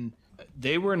it, and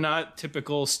they were not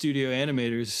typical studio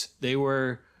animators. They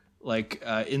were like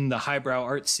in the highbrow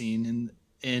art scene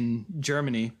in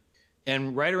Germany.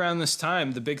 And right around this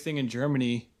time, the big thing in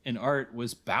Germany in art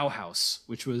was Bauhaus,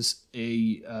 which was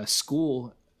a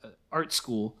school, art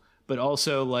school, but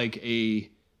also like a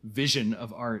vision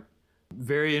of art.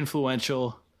 Very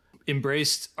influential,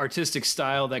 embraced artistic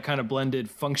style that kind of blended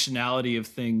functionality of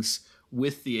things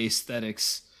with the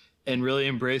aesthetics and really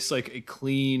embraced like a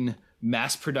clean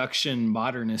mass production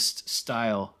modernist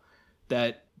style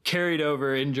that carried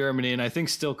over in Germany, and I think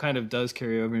still kind of does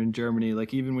carry over in Germany.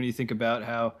 Like even when you think about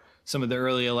how some of the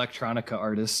early electronica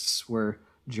artists were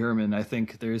German, I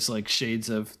think there's like shades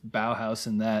of Bauhaus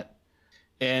in that.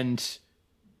 And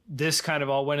this kind of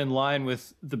all went in line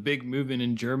with the big movement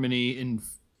in Germany in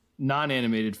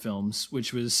non-animated films,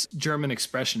 which was German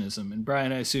Expressionism. And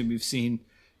Brian, I assume you've seen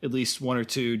at least one or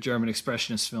two German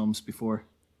Expressionist films before.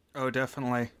 Oh,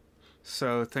 definitely.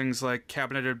 So things like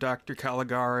Cabinet of Dr.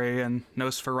 Caligari and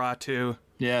Nosferatu.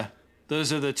 Yeah,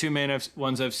 those are the two main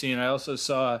ones I've seen. I also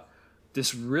saw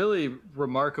this really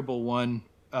remarkable one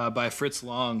by Fritz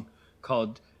Lang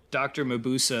called Dr.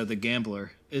 Mabuse the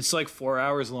Gambler. It's like 4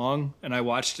 hours long, and I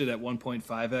watched it at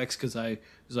 1.5x because I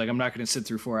was like, I'm not going to sit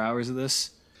through 4 hours of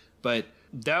this. But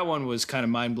that one was kind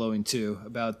of mind-blowing too,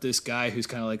 about this guy who's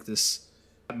kind of like this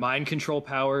mind control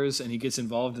powers, and he gets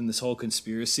involved in this whole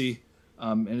conspiracy.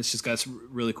 And it's just got some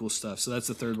really cool stuff. So that's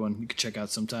the third one you could check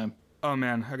out sometime. Oh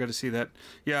man, I got to see that.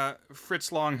 Yeah,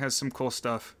 Fritz Lang has some cool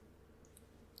stuff.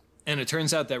 And it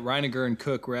turns out that Reiniger and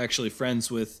Cook were actually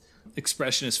friends with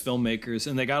expressionist filmmakers,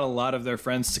 and they got a lot of their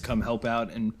friends to come help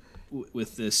out and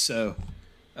with this. So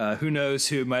who knows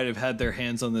who might have had their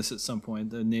hands on this at some point,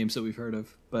 the names that we've heard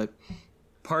of. But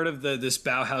part of this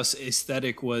Bauhaus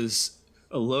aesthetic was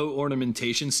a low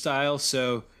ornamentation style.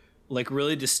 So like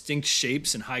really distinct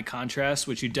shapes and high contrast,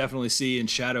 which you definitely see in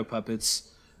shadow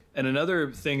puppets. And another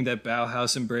thing that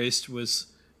Bauhaus embraced was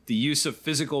the use of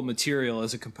physical material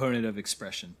as a component of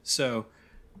expression. So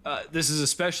this is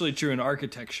especially true in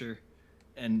architecture,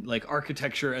 and like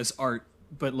architecture as art,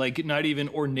 but like not even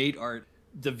ornate art,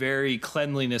 the very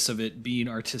cleanliness of it being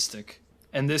artistic.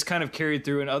 And this kind of carried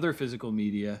through in other physical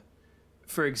media.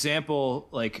 For example,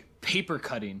 like paper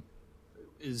cutting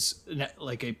is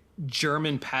like a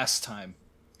German pastime.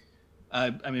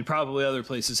 I mean, probably other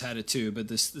places had it too, but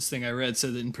this thing I read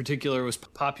said that in particular was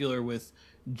popular with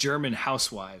German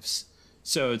housewives.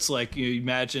 So it's like you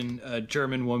imagine a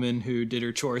German woman who did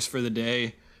her chores for the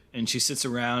day, and she sits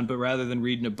around, but rather than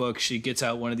reading a book, she gets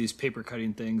out one of these paper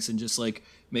cutting things and just like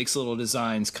makes little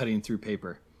designs cutting through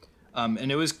paper.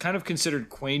 And it was kind of considered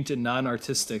quaint and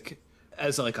non-artistic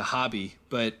as like a hobby,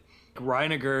 but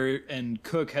Reiniger and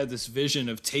Cook had this vision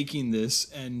of taking this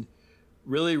and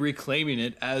really reclaiming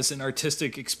it as an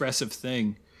artistic, expressive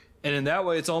thing. And in that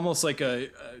way, it's almost like a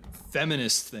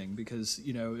feminist thing because,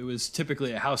 you know, it was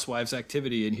typically a housewife's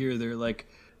activity, and here they're like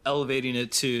elevating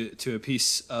it to a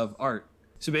piece of art.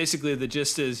 So basically the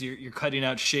gist is you're cutting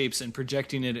out shapes and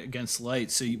projecting it against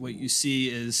light. So what you see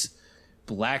is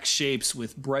black shapes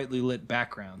with brightly lit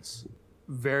backgrounds.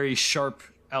 Very sharp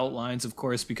outlines, of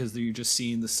course, because you're just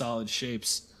seeing the solid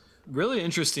shapes. Really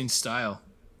interesting style.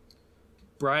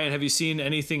 Brian, have you seen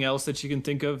anything else that you can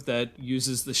think of that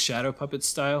uses the shadow puppet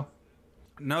style?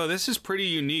 No, this is pretty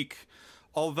unique.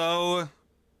 Although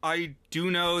I do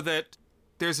know that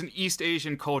there's an East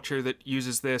Asian culture that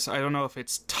uses this. I don't know if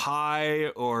it's Thai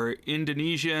or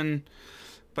Indonesian,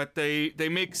 but they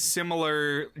make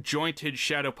similar jointed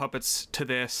shadow puppets to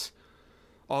this.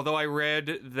 Although I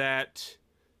read that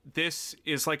this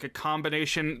is like a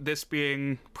combination, this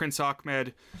being Prince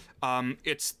Achmed,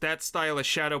 it's that style of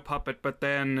shadow puppet, but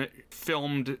then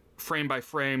filmed frame by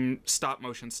frame stop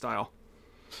motion style.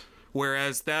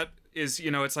 Whereas that is,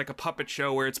 you know, it's like a puppet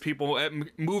show where it's people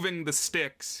moving the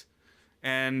sticks,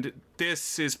 and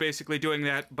this is basically doing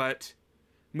that, but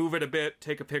move it a bit,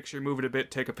 take a picture, move it a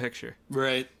bit, take a picture.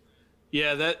 Right.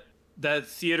 Yeah, that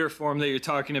theater form that you're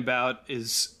talking about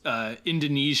is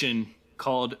Indonesian,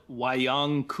 called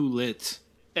wayang kulit,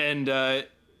 and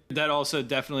that also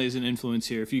definitely is an influence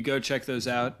here. If you go check those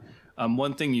out,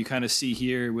 one thing you kind of see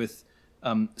here with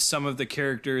some of the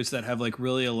characters that have like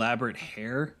really elaborate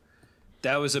hair,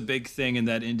 that was a big thing in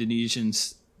that Indonesian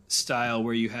style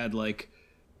where you had like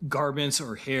garments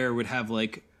or hair would have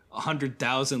like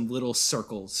 100,000 little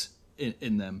circles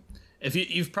in them. If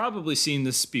you've probably seen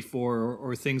this before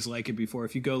or things like it before,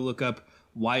 if you go look up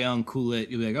wayang kulit,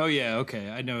 you'll be like, oh yeah, okay,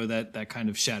 I know that kind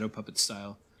of shadow puppet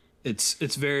style.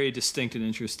 It's very distinct and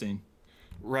interesting.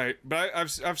 Right, but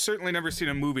I've certainly never seen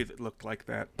a movie that looked like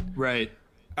that. Right.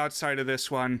 Outside of this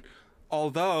one,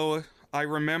 although I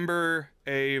remember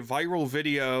a viral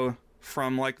video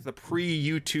from like the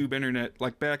pre-YouTube internet,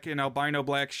 like back in Albino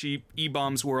Black Sheep,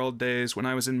 E-Bombs World days when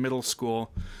I was in middle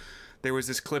school. There was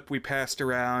this clip we passed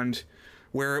around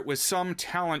where it was some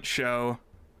talent show,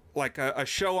 like a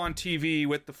show on TV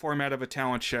with the format of a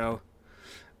talent show.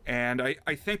 And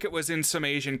I think it was in some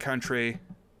Asian country.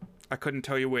 I couldn't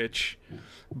tell you which.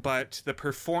 But the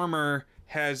performer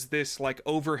has this like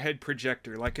overhead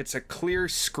projector, like it's a clear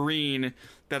screen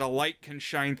that a light can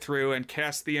shine through and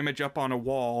cast the image up on a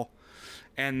wall,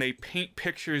 and they paint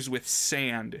pictures with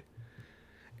sand.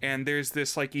 And there's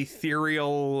this like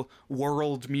ethereal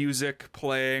world music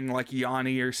playing, like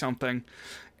Yanni or something,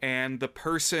 and the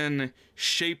person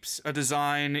shapes a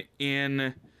design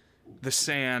in the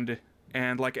sand,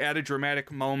 and like at a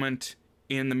dramatic moment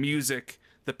in the music,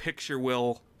 the picture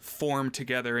will form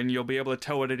together and you'll be able to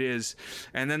tell what it is.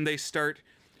 And then they start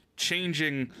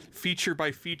changing feature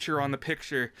by feature on the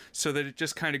picture so that it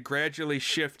just kind of gradually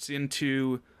shifts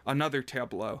into another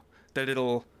tableau, that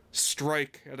it'll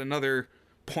strike at another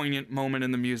poignant moment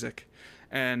in the music.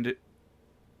 And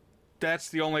that's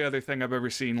the only other thing I've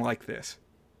ever seen like this.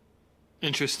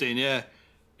 Interesting, yeah.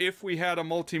 If we had a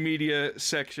multimedia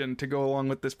section to go along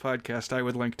with this podcast, I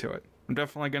would link to it. I'm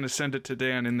definitely going to send it to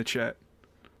Dan in the chat.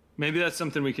 Maybe that's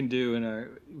something we can do in our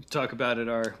talk about at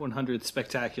our 100th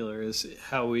spectacular, is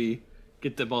how we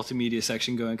get the multimedia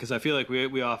section going, because I feel like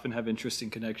we often have interesting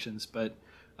connections. But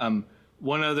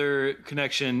one other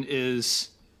connection is,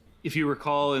 if you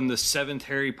recall, in the 7th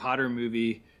Harry Potter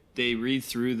movie, they read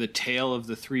through the tale of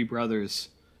the three brothers,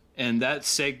 and that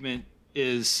segment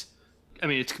is, I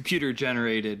mean, it's computer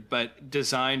generated, but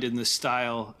designed in the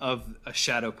style of a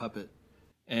shadow puppet,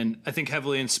 and I think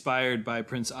heavily inspired by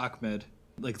Prince Achmed.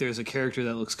 Like, there's a character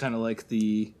that looks kind of like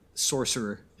the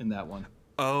sorcerer in that one.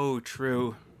 Oh,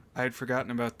 true. I had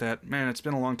forgotten about that. Man, it's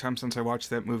been a long time since I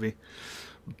watched that movie.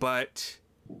 But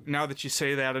now that you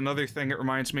say that, another thing it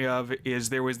reminds me of is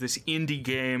there was this indie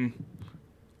game,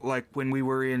 like when we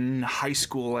were in high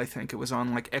school, I think it was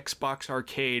on like Xbox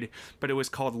Arcade, but it was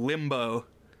called Limbo.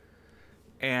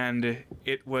 And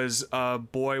it was a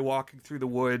boy walking through the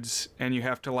woods, and you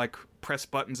have to like press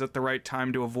buttons at the right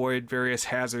time to avoid various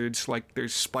hazards, like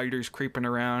there's spiders creeping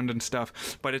around and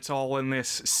stuff, but it's all in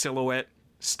this silhouette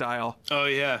style. Oh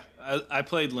yeah, I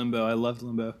played Limbo. I loved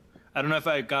Limbo. I don't know if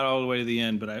I got all the way to the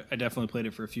end, but I definitely played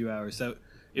it for a few hours.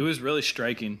 It was really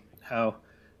striking how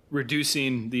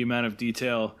reducing the amount of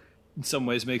detail in some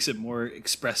ways makes it more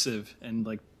expressive and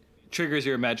like triggers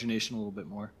your imagination a little bit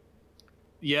more.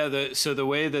 Yeah, so the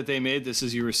way that they made this,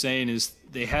 as you were saying, is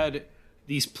they had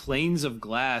these planes of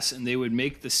glass, and they would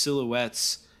make the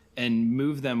silhouettes and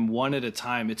move them one at a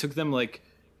time. It took them like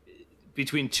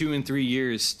between 2 and 3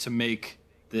 years to make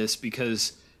this,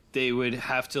 because they would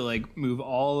have to like move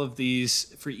all of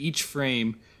these for each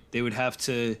frame. They would have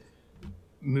to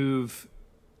move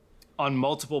on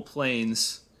multiple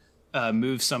planes,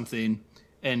 move something,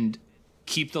 and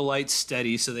keep the light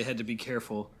steady. So they had to be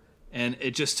careful. And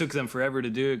it just took them forever to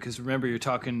do it, because remember, you're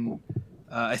talking,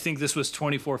 I think this was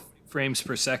 24 frames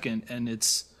per second, and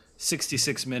it's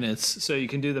 66 minutes. So you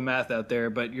can do the math out there,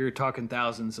 but you're talking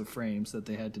thousands of frames that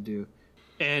they had to do.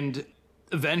 And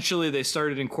eventually they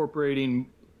started incorporating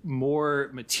more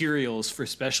materials for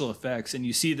special effects, and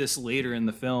you see this later in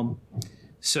the film.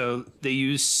 So they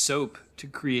used soap to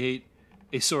create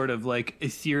a sort of like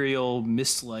ethereal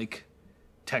mist-like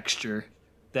texture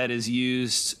that is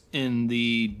used in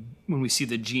when we see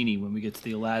the genie, when we get to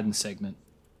the Aladdin segment.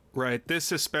 Right. This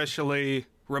especially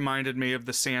reminded me of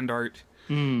the sand art.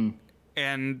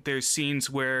 And there's scenes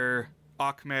where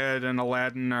Ahmed and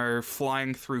Aladdin are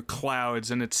flying through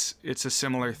clouds, and it's a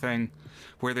similar thing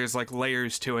where there's like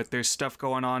layers to it. There's stuff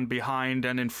going on behind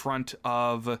and in front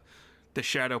of the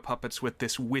shadow puppets with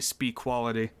this wispy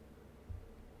quality.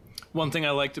 One thing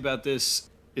I liked about this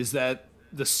is that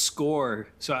the score.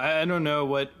 So I don't know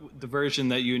what the version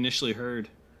that you initially heard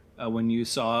when you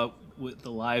saw with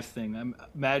the live thing.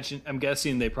 I'm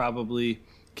guessing they probably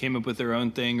came up with their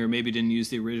own thing, or maybe didn't use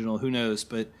the original. Who knows?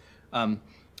 But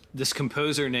this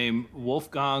composer named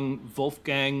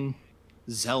Wolfgang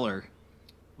Zeller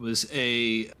was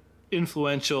a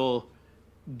influential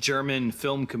German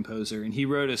film composer, and he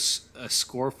wrote a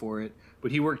score for it.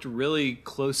 But he worked really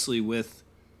closely with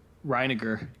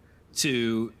Reiniger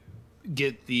to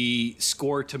get the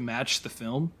score to match the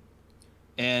film.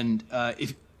 And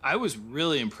I was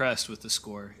really impressed with the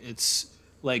score. It's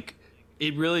like,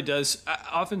 it really does.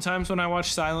 Oftentimes when I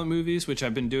watch silent movies, which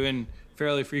I've been doing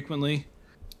fairly frequently,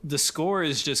 the score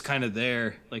is just kind of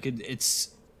there. Like it's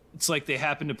like they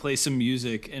happen to play some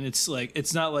music, and it's like,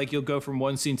 it's not like you'll go from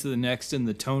one scene to the next and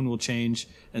the tone will change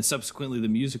and subsequently the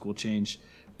music will change.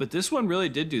 But this one really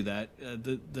did do that.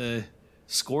 The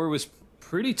score was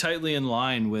pretty tightly in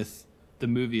line with the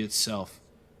movie itself.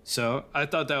 So I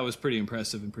thought that was pretty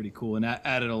impressive and pretty cool, and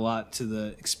added a lot to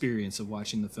the experience of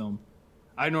watching the film.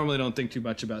 I normally don't think too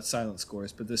much about silent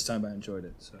scores, but this time I enjoyed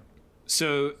it.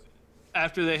 So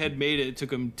after they had made it, it took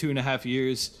them 2.5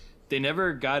 years. They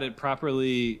never got it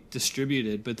properly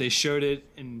distributed, but they showed it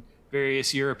in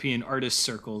various European artist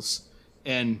circles.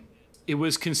 And it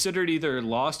was considered either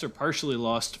lost or partially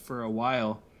lost for a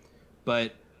while.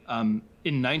 But in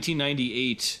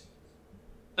 1998,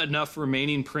 enough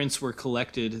remaining prints were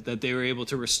collected that they were able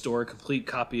to restore a complete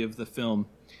copy of the film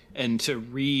and to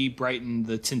re-brighten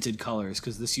the tinted colors,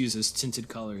 because this uses tinted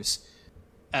colors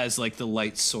as like the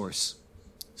light source.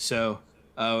 So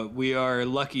we are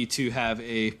lucky to have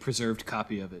a preserved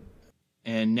copy of it.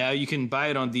 And now you can buy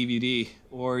it on DVD,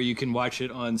 or you can watch it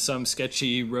on some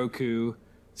sketchy Roku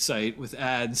site with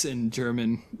ads and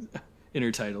German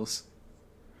intertitles,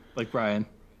 like Brian.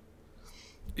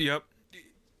 Yep.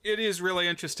 It is really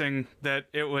interesting that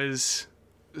it was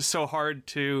so hard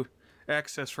to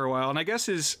access for a while, and I guess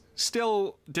is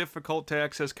still difficult to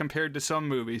access compared to some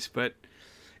movies, but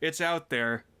it's out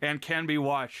there and can be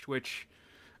watched, which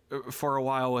for a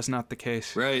while was not the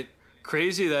case. Right.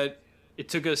 Crazy that it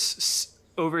took us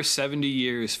over 70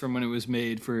 years from when it was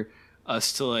made for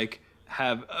us to like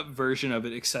have a version of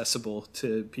it accessible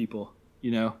to people,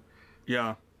 you know?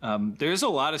 Yeah. There's a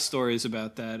lot of stories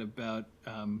about that, about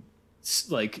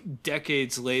like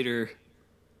decades later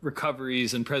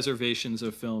recoveries and preservations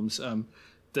of films.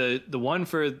 The one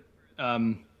for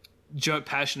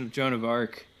Passion of Joan of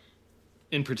Arc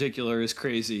in particular is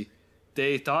crazy.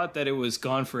 They thought that it was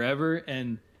gone forever,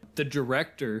 and the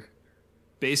director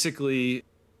basically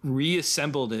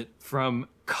reassembled it from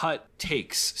cut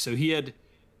takes. So he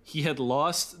had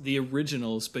lost the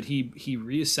originals, but he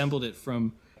reassembled it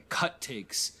from cut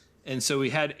takes. And so we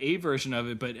had a version of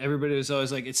it, but everybody was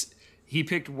always like, he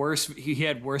picked worse. He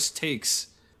had worse takes,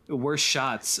 worse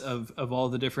shots of all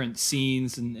the different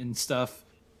scenes and stuff.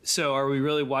 So are we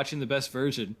really watching the best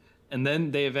version? And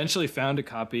then they eventually found a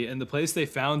copy, and the place they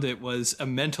found it was a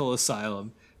mental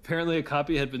asylum. Apparently a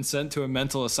copy had been sent to a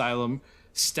mental asylum,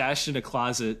 stashed in a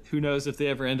closet. Who knows if they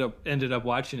ever ended up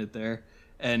watching it there,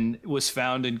 and was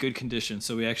found in good condition.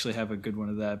 So we actually have a good one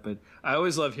of that. But I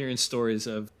always love hearing stories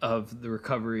of the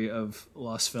recovery of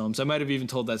lost films. I might have even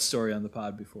told that story on the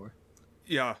pod before.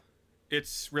 Yeah,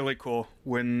 it's really cool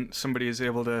when somebody is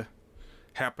able to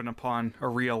happen upon a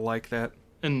reel like that.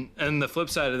 And the flip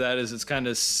side of that is it's kind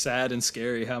of sad and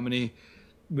scary how many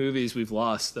movies we've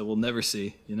lost that we'll never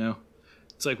see, you know?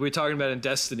 It's like we were talking about in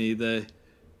Destiny, the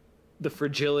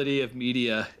fragility of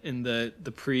media in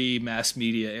the pre-mass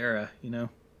media era, you know?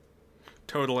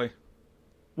 Totally.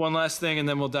 One last thing, and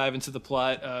then we'll dive into the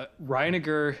plot.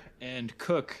 Reiniger and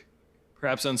Cook,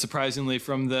 perhaps unsurprisingly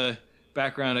from the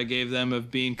background I gave them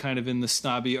of being kind of in the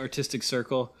snobby artistic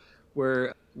circle,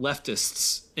 were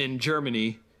leftists in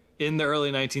Germany in the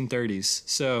early 1930s.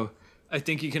 So I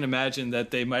think you can imagine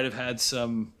that they might have had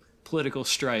some political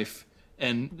strife.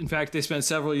 And in fact, they spent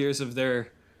several years of their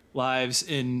lives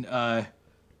in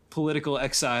political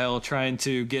exile trying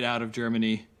to get out of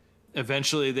Germany.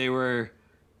 Eventually, they were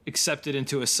accepted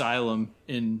into asylum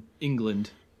in England,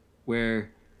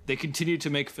 where they continued to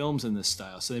make films in this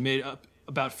style. So they made up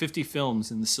about 50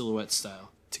 films in the silhouette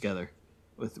style together,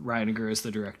 with Reiniger as the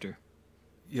director.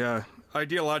 Yeah.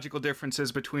 Ideological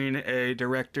differences between a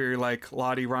director like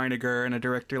Lottie Reiniger and a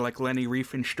director like Leni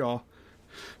Riefenstahl.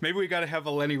 Maybe we got to have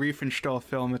a Leni Riefenstahl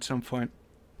film at some point.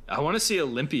 I want to see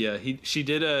Olympia. She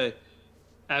did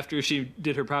after she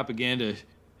did her propaganda.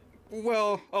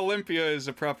 Well, Olympia is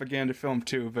a propaganda film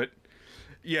too, but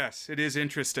yes, it is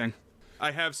interesting.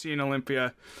 I have seen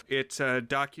Olympia. It's a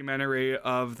documentary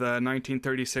of the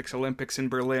 1936 Olympics in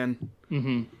Berlin.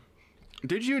 Mm-hmm.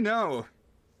 Did you know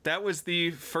that was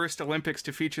the first Olympics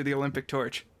to feature the Olympic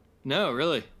torch? No,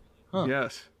 really? Huh.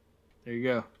 Yes. There you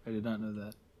go. I did not know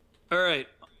that. All right,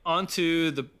 on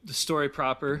to the story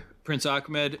proper, Prince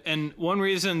Achmed. And one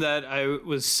reason that I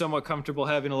was somewhat comfortable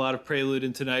having a lot of prelude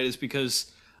in tonight is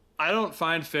because I don't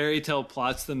find fairy tale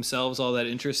plots themselves all that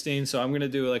interesting, so I'm going to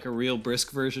do like a real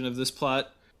brisk version of this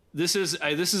plot. This is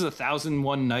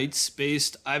 1001 Nights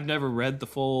based. I've never read the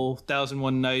full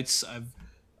 1001 Nights. I've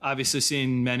obviously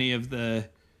seen many of the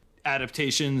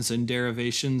adaptations and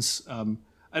derivations.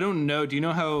 I don't know. Do you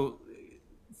know how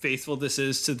faithful this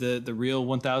is to the real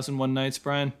 1001 Nights,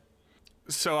 Brian?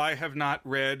 So I have not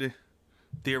read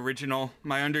the original.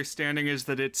 My understanding is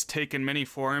that it's taken many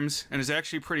forms and is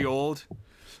actually pretty old.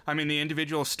 I mean, the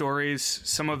individual stories,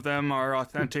 some of them are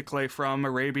authentically from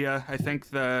Arabia. I think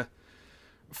the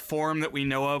form that we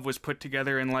know of was put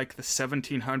together in like the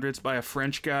 1700s by a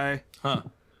French guy. Huh.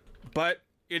 But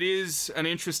it is an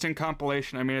interesting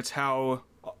compilation. I mean, it's how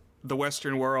the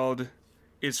Western world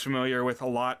is familiar with a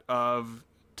lot of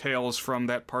tales from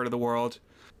that part of the world.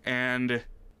 And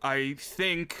I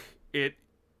think it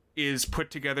is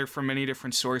put together from many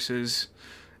different sources.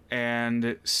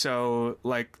 And so,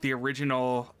 like, the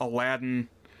original Aladdin,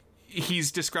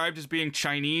 he's described as being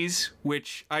Chinese,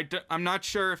 which I'm not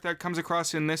sure if that comes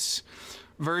across in this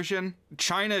version.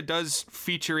 China does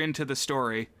feature into the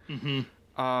story.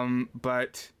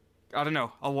 But I don't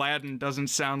know. Aladdin doesn't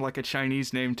sound like a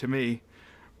Chinese name to me,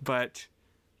 but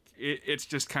it's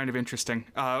just kind of interesting.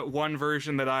 One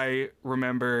version that I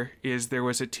remember is there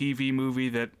was a TV movie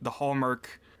that the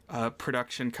Hallmark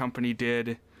production company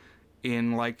did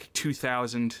in like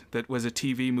 2000 that was a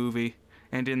TV movie,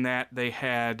 and in that they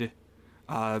had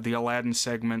the Aladdin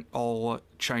segment all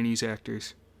Chinese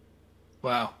actors.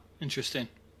 Wow, interesting.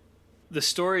 The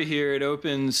story here, it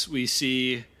opens, we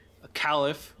see a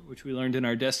caliph, which we learned in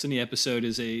our Destiny episode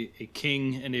is a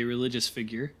king and a religious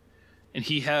figure. And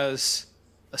he has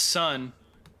a son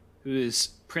who is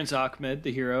Prince Achmed,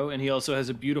 the hero, and he also has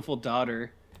a beautiful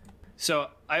daughter. So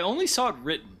I only saw it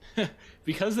written.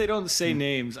 Because they don't say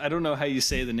names, I don't know how you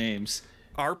say the names.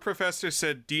 Our professor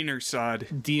said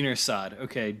Dinersad. Dinersad,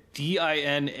 okay.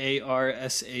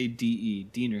 Dinarsade,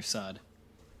 Dinersad.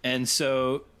 And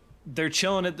so they're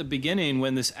chilling at the beginning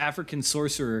when this African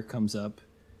sorcerer comes up,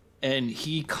 and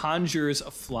he conjures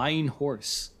a flying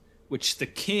horse, which the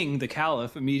king, the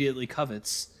caliph, immediately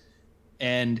covets.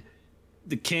 And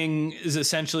the king is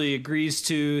essentially agrees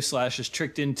to / is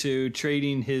tricked into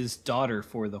trading his daughter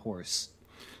for the horse.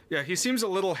 Yeah, he seems a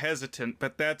little hesitant,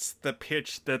 but that's the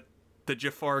pitch that the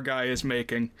Jafar guy is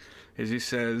making, is he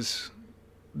says,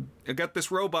 I got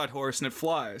this robot horse and it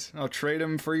flies. I'll trade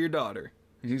him for your daughter.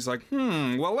 And he's like,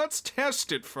 well, let's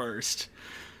test it first.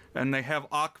 And they have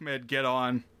Achmed get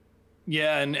on.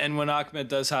 Yeah, and when Achmed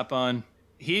does hop on,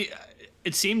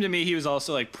 it seemed to me he was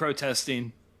also like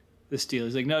protesting this deal.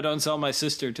 He's like, no, don't sell my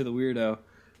sister to the weirdo.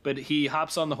 But he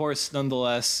hops on the horse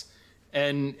nonetheless,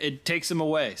 and it takes him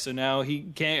away. So now he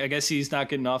can't, I guess he's not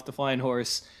getting off the flying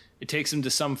horse. It takes him to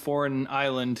some foreign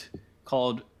island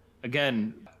called,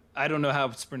 again, I don't know how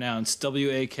it's pronounced,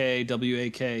 W-A-K.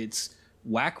 It's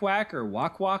Wak Wak or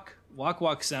Wak Wak? Wak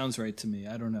Wak sounds right to me.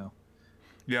 I don't know.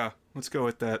 Yeah, let's go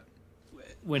with that.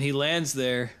 When he lands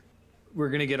there, we're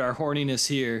going to get our horniness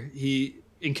here. He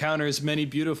encounters many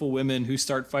beautiful women who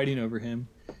start fighting over him.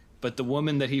 But the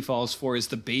woman that he falls for is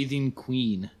the bathing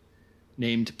queen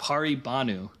named Pari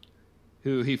Banu,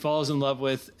 who he falls in love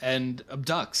with and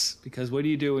abducts. Because what do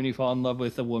you do when you fall in love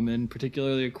with a woman,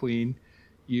 particularly a queen?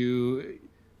 You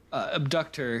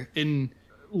abduct her. In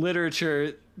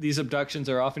literature, these abductions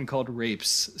are often called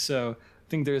rapes. So I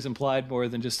think there's implied more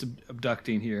than just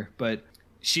abducting here. But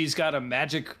she's got a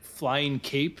magic flying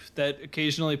cape that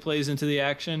occasionally plays into the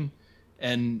action,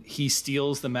 and he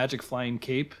steals the magic flying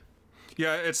cape.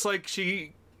 Yeah, it's like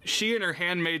she and her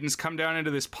handmaidens come down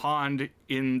into this pond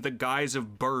in the guise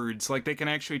of birds. Like, they can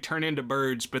actually turn into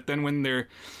birds, but then when they're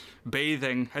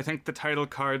bathing, I think the title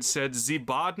card said, Sie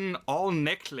baden all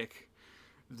necklich.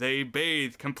 They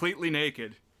bathe completely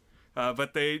naked.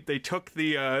 But they took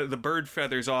the bird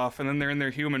feathers off, and then they're in their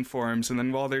human forms, and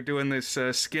then while they're doing this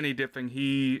skinny dipping,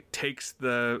 he takes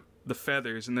the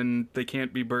feathers, and then they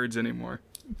can't be birds anymore.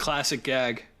 Classic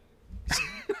gag.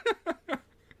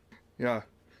 Yeah,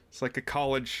 it's like a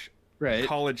college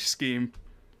scheme.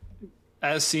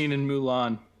 As seen in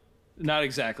Mulan. Not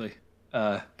exactly,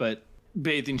 but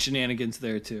bathing shenanigans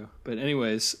there too. But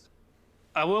anyways,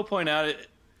 I will point out at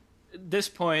this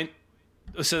point,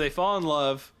 so they fall in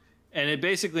love, and it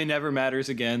basically never matters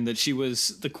again that she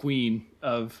was the queen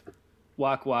of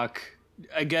Wak Wak,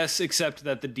 I guess, except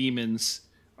that the demons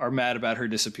are mad about her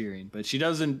disappearing. But she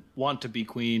doesn't want to be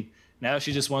queen. Now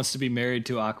she just wants to be married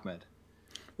to Achmed.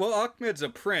 Well, Achmed's a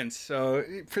prince, so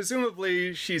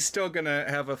presumably she's still going to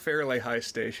have a fairly high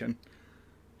station.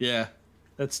 Yeah,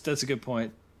 that's a good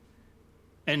point.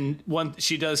 And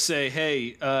she does say,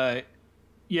 hey,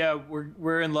 yeah,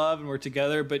 we're in love and we're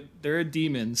together, but there are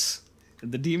demons.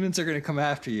 And the demons are going to come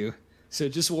after you. So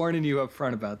just warning you up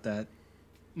front about that.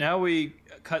 Now we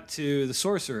cut to the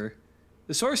sorcerer.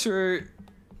 The sorcerer,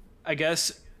 I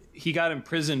guess, he got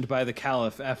imprisoned by the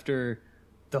caliph after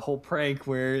the whole prank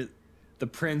where the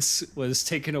prince was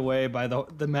taken away by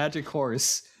the magic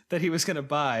horse that he was going to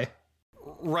buy.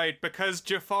 Right, because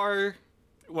Jafar,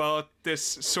 well, this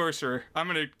sorcerer, I'm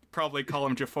going to probably call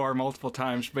him Jafar multiple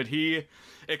times, but he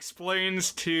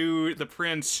explains to the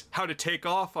prince how to take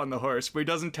off on the horse, but he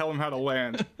doesn't tell him how to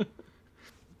land.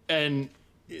 And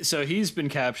so he's been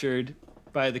captured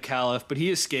by the caliph, but he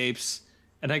escapes,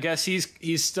 and I guess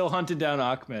he's still hunting down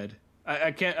Achmed. I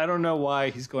don't know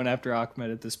why he's going after Achmed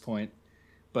at this point,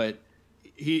 but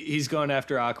he's going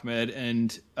after Achmed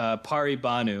and Pari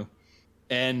Banu,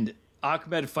 and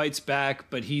Achmed fights back,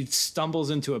 but he stumbles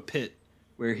into a pit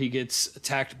where he gets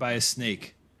attacked by a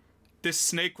snake. This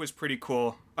snake was pretty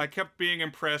cool. I kept being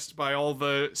impressed by all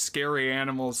the scary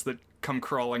animals that come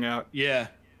crawling out. Yeah.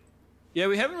 Yeah,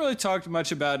 we haven't really talked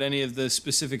much about any of the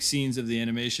specific scenes of the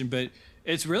animation, but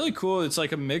it's really cool. It's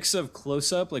like a mix of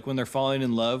close-up, like when they're falling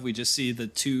in love, we just see the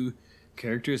two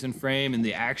characters in frame, and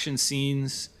the action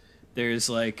scenes, there's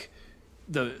like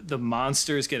the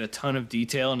monsters get a ton of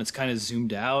detail, and it's kind of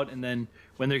zoomed out, and then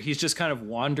when he's just kind of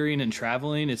wandering and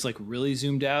traveling, it's like really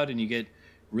zoomed out, and you get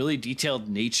really detailed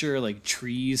nature, like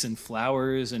trees and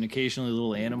flowers and occasionally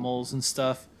little animals and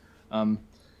stuff.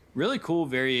 Really cool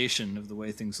variation of the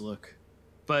way things look.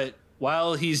 But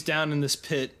while he's down in this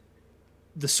pit,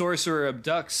 the sorcerer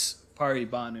abducts Pari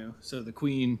Banu, so the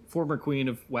queen, former queen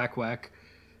of Whack Whack,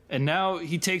 and now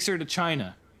he takes her to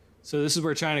China. So this is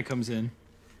where China comes in,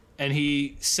 and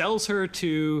he sells her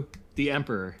to the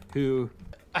emperor, who,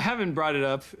 I haven't brought it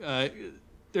up,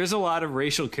 there's a lot of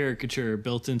racial caricature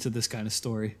built into this kind of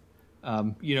story.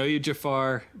 You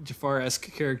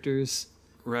Jafar-esque characters.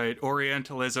 Right,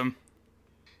 Orientalism.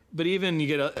 But even you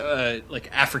get like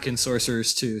African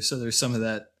sorcerers too, so there's some of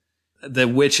that. The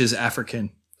witch is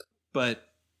African, but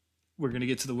we're going to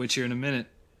get to the witch here in a minute.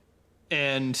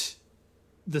 And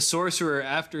the sorcerer,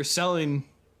 after selling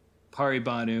Pari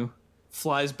Banu,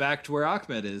 flies back to where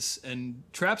Achmed is and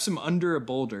traps him under a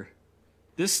boulder.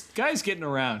 This guy's getting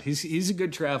around. He's a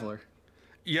good traveler.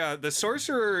 Yeah, the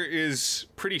sorcerer is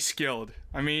pretty skilled.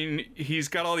 I mean, he's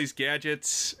got all these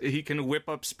gadgets. He can whip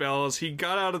up spells. He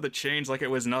got out of the chains like it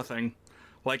was nothing.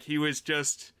 Like he was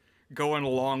just going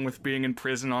along with being in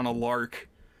prison on a lark.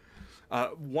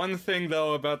 One thing,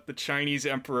 though, about the Chinese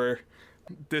emperor,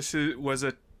 was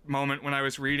a moment when I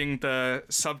was reading the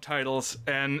subtitles,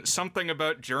 and something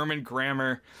about German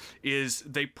grammar is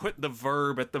they put the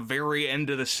verb at the very end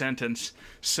of the sentence.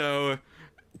 So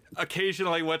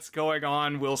occasionally what's going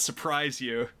on will surprise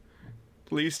you.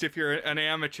 At least if you're an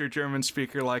amateur German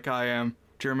speaker like I am,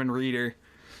 German reader.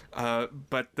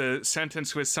 But the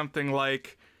sentence was something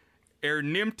like,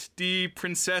 nimmt die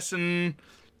Prinzessin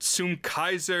zum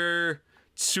Kaiser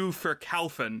zu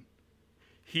verkaufen.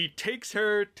 He takes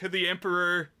her to the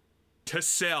emperor to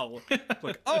sell.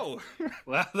 Like, oh.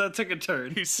 Wow, that took a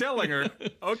turn. He's selling her.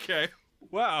 Okay.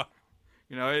 Wow.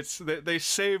 It's they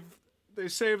save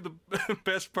the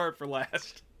best part for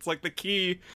last. It's like the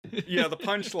key. Yeah, the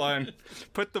punchline.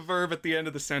 Put the verb at the end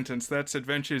of the sentence. That's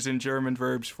Adventures in German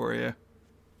Verbs for you.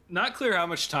 Not clear how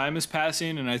much time is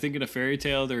passing, and I think in a fairy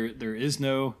tale there is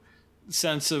no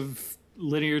sense of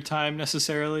linear time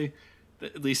necessarily,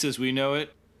 at least as we know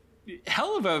it.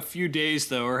 Hell of a few days,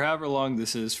 though, or however long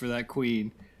this is for that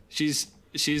queen. She's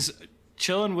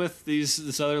chilling with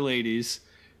these other ladies,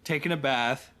 taking a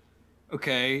bath,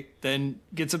 okay, then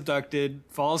gets abducted,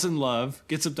 falls in love,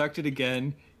 gets abducted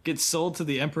again, gets sold to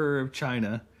the emperor of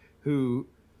China, who,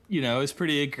 is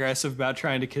pretty aggressive about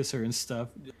trying to kiss her and stuff.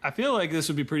 I feel like this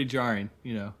would be pretty jarring,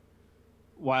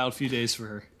 wild few days for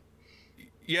her.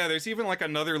 Yeah, there's even like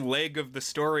another leg of the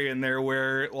story in there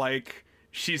where like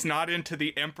she's not into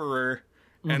the emperor,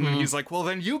 and then he's like, well,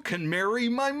 then you can marry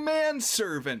my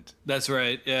manservant. That's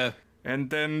right, yeah. And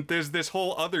then there's this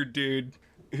whole other dude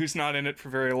who's not in it for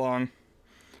very long.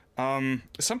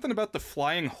 Something about the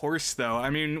flying horse, though. I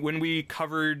mean, when we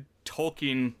covered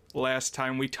Tolkien last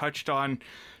time, we touched on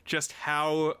just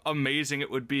how amazing it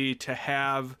would be to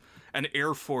have an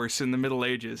air force in the Middle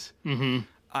Ages. Mm-hmm.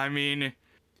 I mean,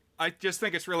 I just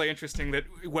think it's really interesting that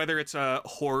whether it's a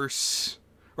horse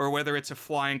or whether it's a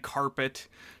flying carpet,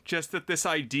 just that this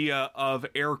idea of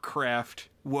aircraft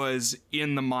was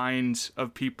in the minds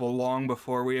of people long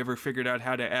before we ever figured out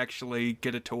how to actually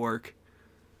get it to work.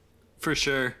 For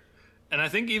sure. And I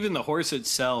think even the horse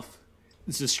itself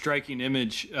is a striking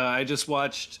image. I just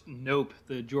watched Nope,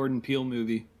 the Jordan Peele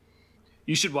movie.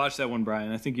 You should watch that one,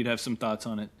 Brian. I think you'd have some thoughts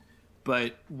on it.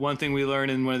 But one thing we learn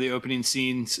in one of the opening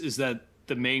scenes is that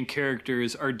the main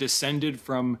characters are descended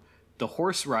from the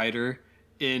horse rider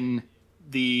in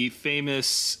the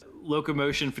famous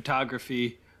locomotion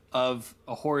photography of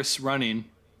a horse running.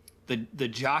 The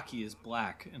jockey is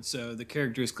black, and so the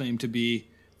characters claim to be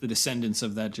the descendants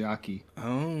of that jockey.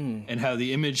 Oh. And how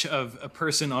the image of a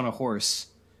person on a horse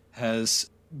has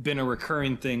been a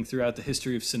recurring thing throughout the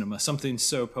history of cinema. Something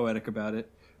so poetic about it.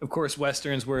 Of course,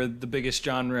 Westerns were the biggest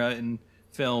genre in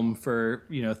film for,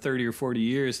 30 or 40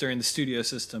 years during the studio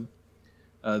system.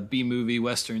 B-movie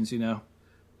Westerns, the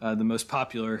most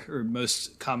popular or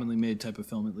most commonly made type of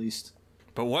film, at least.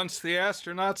 But once the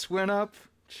astronauts went up,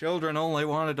 children only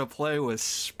wanted to play with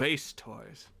space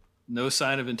toys. No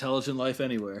sign of intelligent life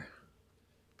anywhere.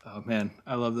 Oh, man,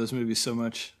 I love those movies so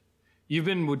much. You've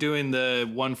been doing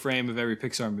the one frame of every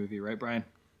Pixar movie, right, Brian?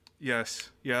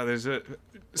 Yes. Yeah, there's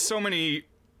so many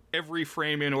every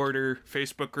frame in order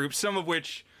Facebook group, some of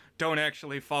which don't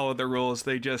actually follow the rules.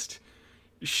 They just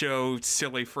show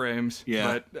silly frames.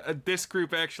 Yeah. But this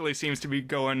group actually seems to be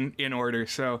going in order.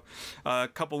 So a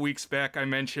couple weeks back I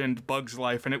mentioned Bug's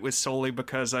Life, and it was solely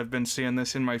because I've been seeing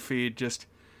this in my feed, just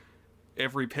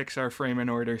every Pixar frame in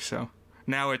order. So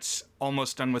now it's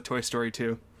almost done with Toy Story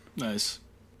 2. Nice.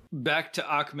 Back to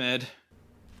Achmed.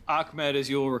 Achmed, as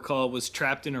you'll recall, was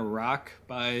trapped in Iraq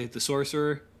by the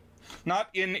sorcerer. Not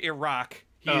in Iraq.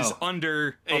 He's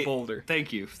under a boulder.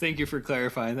 Thank you. Thank you for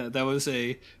clarifying that. That was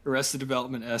a Arrested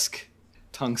Development-esque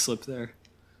tongue slip there.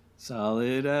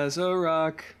 Solid as a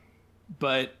rock.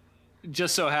 But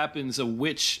just so happens a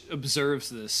witch observes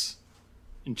this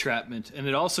entrapment. And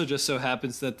it also just so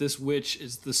happens that this witch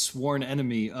is the sworn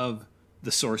enemy of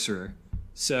the sorcerer.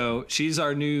 So she's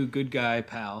our new good guy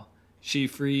pal. She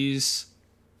frees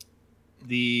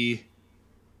Achmed,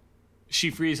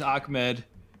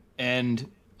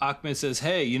 and Achmed says,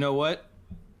 "Hey, you know what?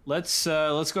 Let's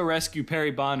go rescue Peri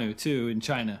Banu too in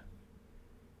China."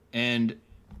 And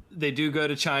they do go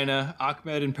to China.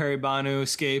 Achmed and Peri Banu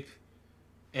escape,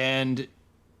 and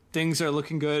things are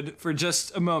looking good for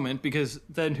just a moment, because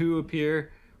then who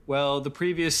appear? Well, the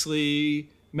previously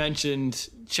mentioned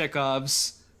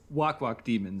Chekhov's Wak-Wak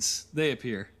demons. They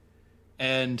appear,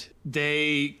 and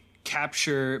they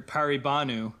capture Peri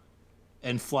Banu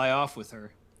and fly off with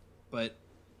her. But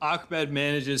Achmed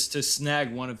manages to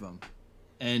snag one of them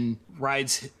and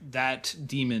rides that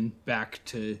demon back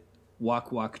to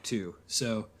Wak-Wak 2.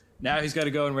 So now he's got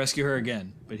to go and rescue her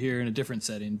again, but here in a different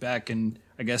setting, back in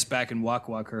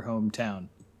Wak-Wak, her hometown.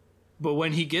 But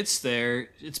when he gets there,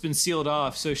 it's been sealed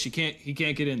off, so he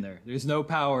can't get in there. There's no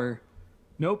power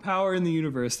in the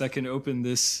universe that can open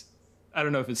this. I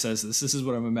don't know if it says this. This is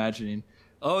what I'm imagining.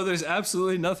 Oh, there's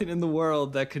absolutely nothing in the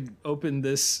world that could open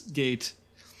this gate.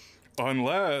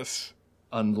 Unless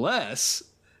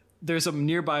there's a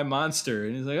nearby monster.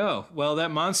 And he's like, oh, well,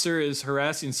 that monster is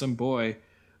harassing some boy.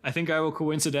 I think I will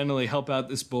coincidentally help out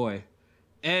this boy.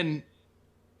 And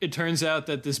it turns out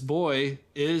that this boy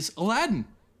is Aladdin.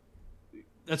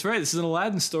 That's right. This is an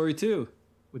Aladdin story, too,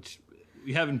 which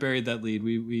we haven't buried that lead.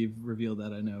 We've revealed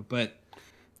that, I know. But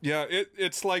yeah,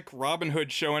 it's like Robin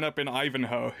Hood showing up in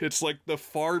Ivanhoe. It's like the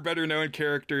far better known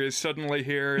character is suddenly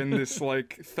here in this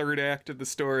like third act of the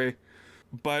story.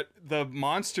 But the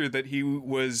monster that he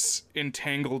was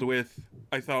entangled with,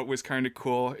 I thought was kind of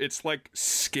cool. It's like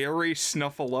scary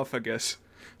Snuffleupagus.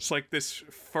 It's like this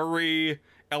furry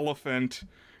elephant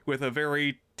with a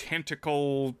very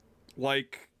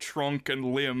tentacle-like trunk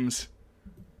and limbs.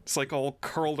 It's like all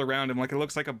curled around him, like it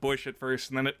looks like a bush at first,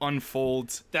 and then it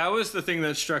unfolds. That was the thing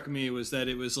that struck me, was that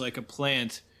it was like a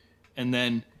plant, and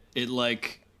then it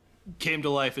like came to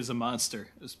life as a monster.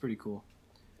 It was pretty cool.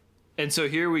 And so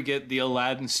here we get the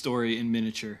Aladdin story in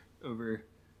miniature over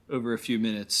a few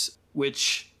minutes,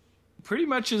 which pretty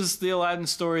much is the Aladdin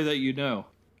story that you know.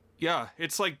 Yeah,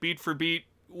 it's like beat for beat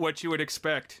what you would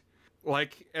expect.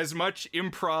 Like, as much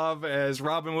improv as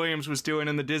Robin Williams was doing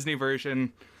in the Disney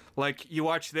version. Like, you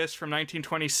watch this from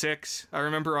 1926. I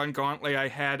remember on Gauntlet I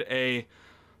had a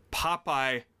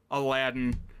Popeye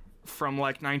Aladdin from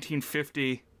like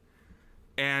 1950,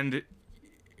 and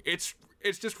it's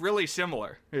just really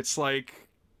similar. It's like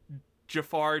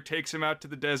Jafar takes him out to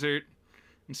the desert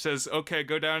and says, okay,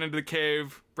 go down into the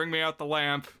cave, bring me out the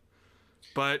lamp.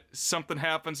 But something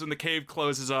happens and the cave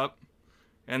closes up,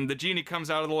 and the genie comes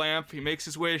out of the lamp. He makes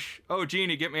his wish. Oh,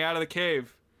 genie, get me out of the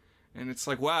cave. And it's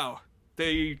like, wow,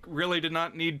 they really did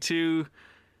not need to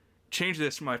change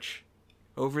this much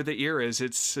over the eras.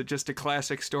 It's just a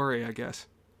classic story, I guess.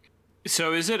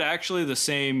 So is it actually the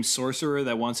same sorcerer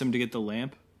that wants him to get the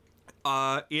lamp?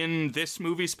 In this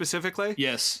movie specifically?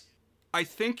 Yes. I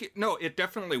think, no, it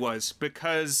definitely was,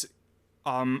 because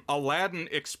Aladdin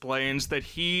explains that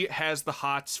he has the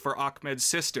hots for Ahmed's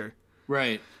sister.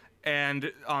 Right.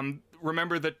 And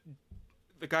remember that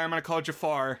the guy I'm going to call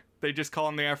Jafar, they just call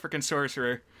him the African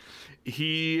sorcerer.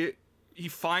 He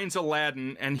finds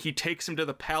Aladdin and he takes him to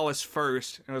the palace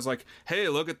first. And was like, hey,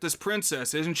 look at this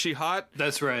princess. Isn't she hot?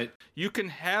 That's right. You can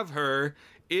have her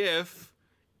if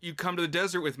you come to the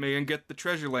desert with me and get the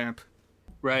treasure lamp.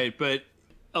 Right, but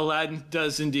Aladdin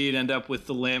does indeed end up with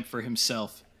the lamp for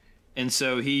himself. And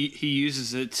so he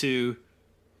uses it to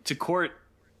court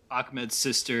Ahmed's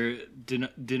sister,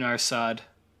 Dinarsad.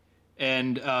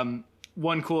 And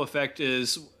one cool effect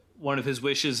is one of his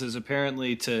wishes is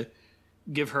apparently to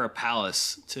give her a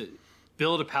palace, to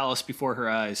build a palace before her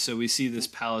eyes. So we see this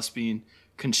palace being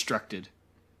constructed,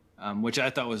 which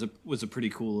I thought was a pretty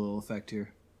cool little effect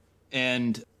here.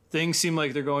 And things seem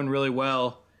like they're going really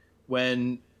well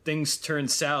when things turn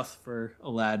south for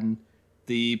Aladdin.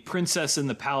 the princess and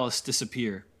the palace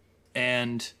disappear.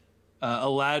 And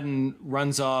Aladdin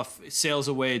runs off, sails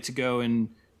away to go and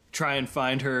try and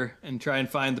find her and try and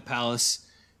find the palace.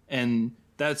 And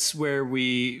that's where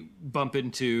we bump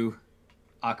into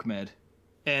Ahmed.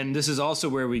 And this is also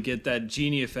where we get that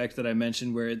genie effect that I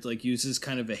mentioned, where it like uses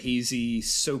kind of a hazy,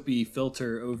 soapy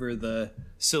filter over the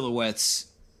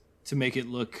silhouettes to make it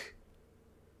look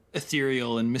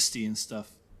ethereal and misty and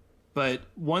stuff. But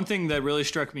one thing that really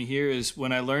struck me here is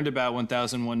when I learned about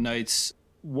 1001 Nights,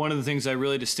 one of the things I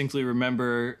really distinctly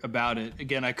remember about it,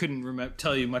 again, I couldn't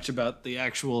tell you much about the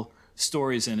actual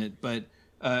stories in it, but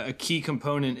a key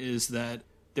component is that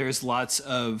there's lots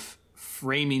of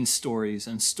framing stories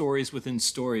and stories within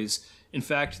stories. In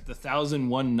fact, the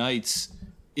 1001 Nights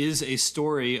is a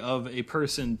story of a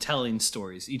person telling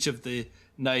stories. Each of the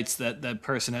nights that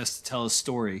person has to tell a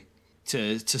story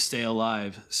to stay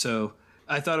alive. So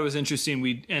I thought it was interesting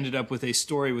we ended up with a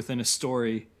story within a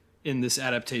story in this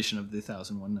adaptation of the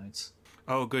 1001 Nights.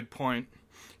 Oh, good point.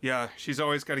 Yeah, she's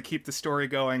always got to keep the story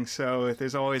going, so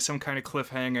there's always some kind of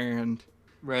cliffhanger. And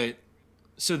right.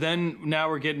 So then now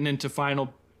we're getting into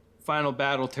final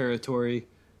battle territory.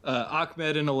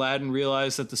 Ahmed and Aladdin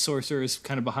realize that the sorcerer is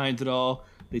kind of behind it all.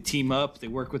 They team up, they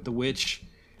work with the witch.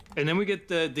 And then we get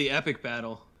the epic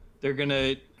battle. They're going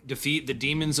to defeat the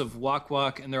demons of Wak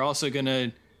Wak, and they're also going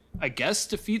to, I guess,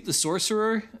 defeat the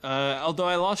sorcerer. Although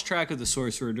I lost track of the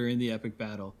sorcerer during the epic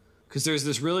battle. Because there's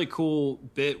this really cool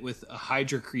bit with a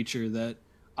Hydra creature that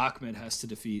Ahmed has to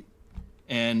defeat.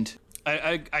 And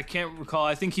I can't recall.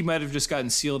 I think he might have just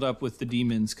gotten sealed up with the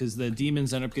demons, because the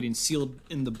demons end up getting sealed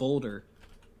in the boulder.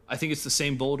 I think it's the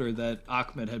same boulder that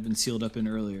Ahmed had been sealed up in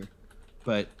earlier.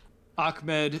 But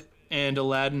Ahmed and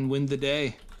Aladdin win the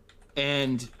day.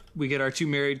 And we get our two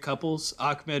married couples.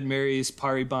 Ahmed marries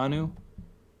Pari Banu,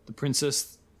 the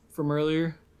princess from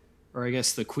earlier, or I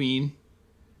guess the queen.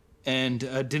 And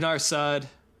Dinar Saad,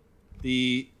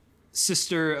 the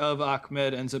sister of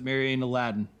Ahmed, ends up marrying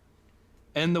Aladdin.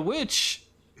 And the witch,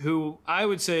 who I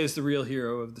would say is the real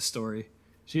hero of the story.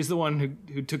 She's the one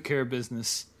who took care of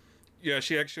business. yeah,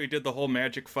 she actually did the whole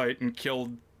magic fight and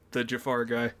killed the Jafar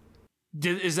guy.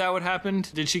 Is that what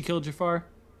happened? Did she kill Jafar?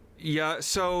 Yeah,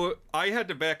 so I had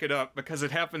to back it up because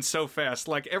it happened so fast.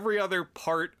 Like, every other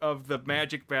part of the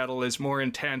magic battle is more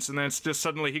intense, and then it's just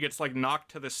suddenly he gets, like,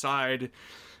 knocked to the side,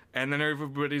 and then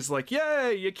everybody's like,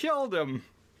 yay, you killed him!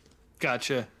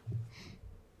 Gotcha.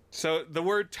 So the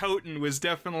word Toten was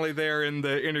definitely there in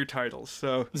the inner titles,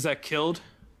 so... Is that killed?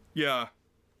 Yeah.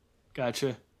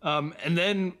 Gotcha. And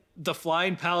then the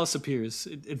flying palace appears.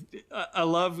 I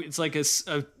love, it's like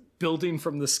a building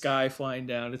from the sky flying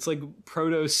down. It's like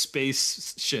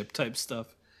proto-spaceship type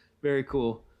stuff. Very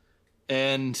cool.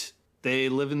 And they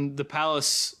live in the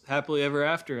palace happily ever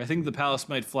after. I think the palace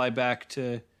might fly back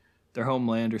to their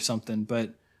homeland or something.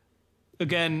 But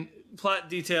again,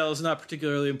 plot detail is not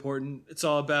particularly important. It's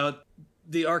all about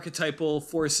the archetypal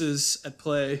forces at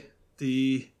play,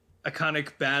 the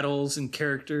iconic battles and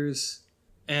characters.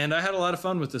 And I had a lot of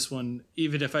fun with this one,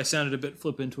 even if I sounded a bit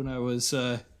flippant when I was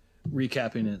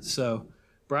recapping it. So,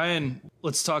 Brian,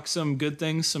 let's talk some good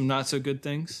things, some not so good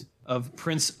things of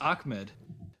Prince Achmed,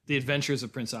 The Adventures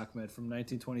of Prince Achmed from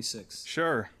 1926.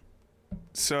 Sure.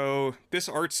 So this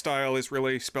art style is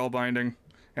really spellbinding,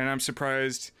 and I'm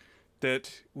surprised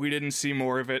that we didn't see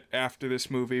more of it after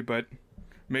this movie, but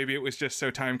maybe it was just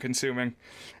so time-consuming.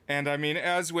 And I mean,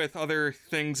 as with other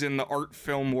things in the art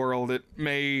film world, it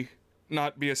may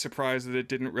not be a surprise that it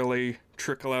didn't really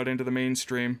trickle out into the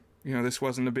mainstream. You know, this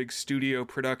wasn't a big studio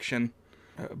production,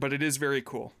 but it is very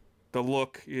cool. The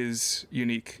look is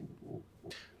unique.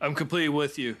 I'm completely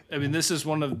with you. I mean, this is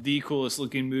one of the coolest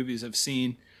looking movies I've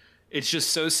seen. It's just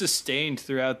so sustained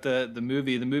throughout the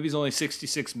movie. The movie's only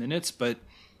 66 minutes, but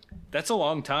that's a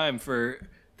long time for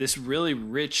this really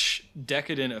rich,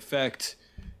 decadent effect.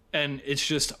 And it's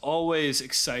just always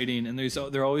exciting, and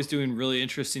they're always doing really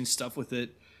interesting stuff with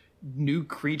it. New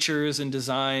creatures and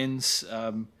designs,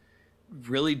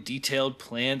 really detailed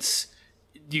plants.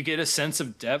 You get a sense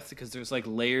of depth because there's like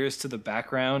layers to the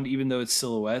background, even though it's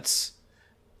silhouettes.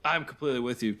 I'm completely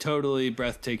with you. Totally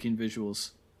breathtaking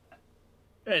visuals.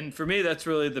 And for me, that's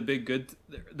really the big good.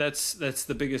 That's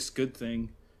the biggest good thing.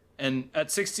 And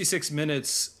at 66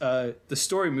 minutes, the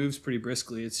story moves pretty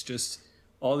briskly. It's just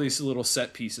all these little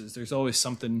set pieces. There's always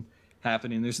something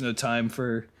happening. There's no time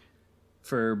for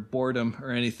boredom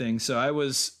or anything. So I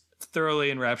was thoroughly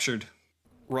enraptured.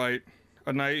 Right.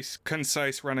 A nice,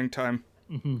 concise running time.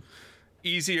 Mm-hmm.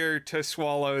 Easier to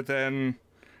swallow than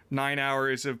 9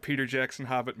 hours of Peter Jackson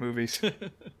Hobbit movies.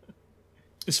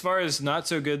 As far as not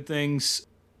so good things,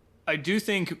 I do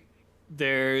think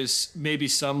there's maybe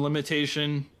some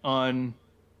limitation on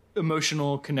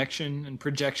emotional connection and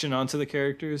projection onto the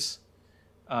characters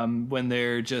when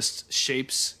they're just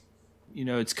shapes. You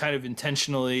know, it's kind of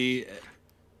intentionally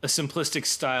a simplistic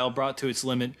style brought to its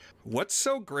limit. What's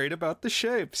so great about the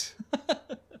shapes?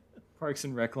 Parks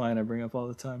and Rec line I bring up all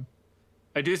the time.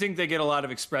 I do think they get a lot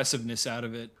of expressiveness out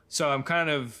of it. So I'm kind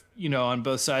of, you know, on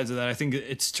both sides of that. I think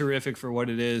it's terrific for what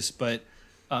it is, but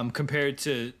compared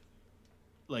to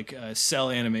like cell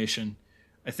animation,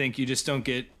 I think you just don't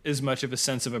get as much of a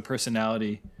sense of a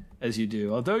personality as you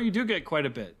do. Although you do get quite a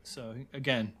bit. So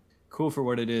again, cool for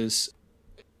what it is.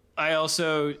 I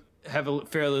also have a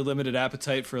fairly limited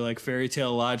appetite for like fairy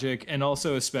tale logic, and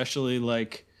also especially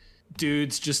like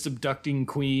dudes just abducting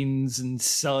queens and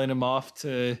selling them off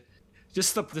to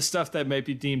just the stuff that might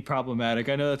be deemed problematic.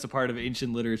 I know that's a part of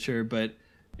ancient literature, but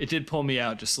it did pull me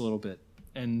out just a little bit.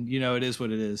 And, you know, it is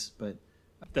what it is. But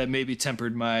that maybe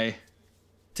tempered me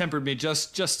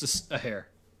just a hair.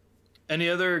 Any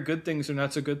other good things or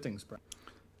not so good things, Brian?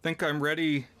 I think I'm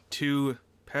ready to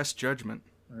pass judgment.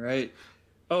 All right.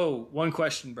 Oh, one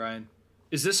question, Brian.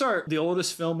 Is this the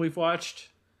oldest film we've watched?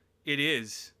 It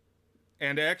is.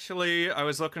 And actually, I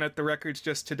was looking at the records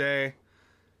just today,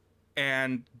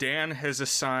 and Dan has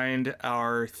assigned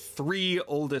our 3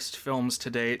 oldest films to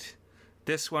date.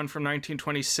 This one from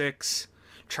 1926,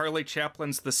 Charlie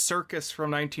Chaplin's The Circus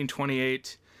from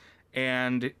 1928,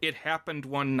 and It Happened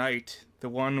One Night, the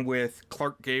one with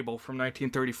Clark Gable from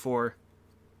 1934,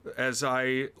 as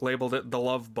I labeled it, The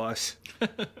Love Bus.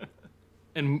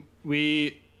 And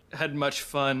we had much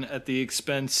fun at the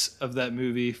expense of that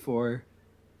movie for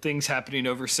things happening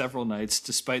over several nights,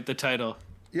 despite the title.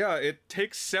 Yeah, it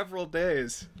takes several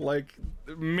days. Like,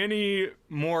 many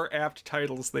more apt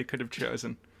titles they could have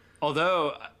chosen.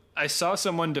 Although, I saw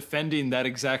someone defending that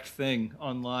exact thing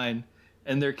online,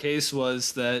 and their case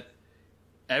was that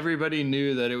everybody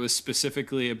knew that it was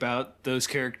specifically about those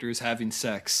characters having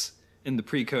sex in the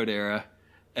pre-code era,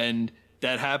 and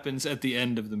that happens at the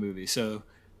end of the movie. So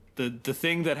the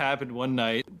thing that happened one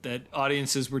night that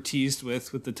audiences were teased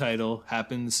with the title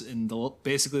happens in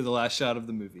basically the last shot of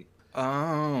the movie.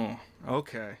 Oh,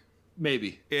 okay.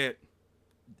 Maybe. It.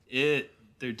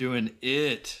 They're doing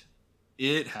it.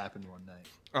 It happened one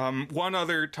night. One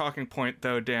other talking point,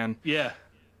 though, Dan. Yeah.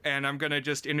 And I'm going to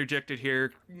just interject it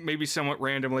here, maybe somewhat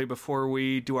randomly before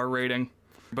we do our rating.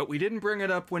 But we didn't bring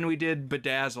it up when we did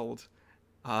Bedazzled,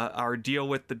 our Deal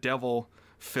with the Devil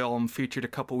film featured a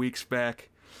couple weeks back.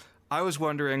 I was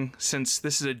wondering, since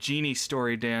this is a genie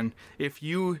story, Dan, if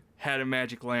you had a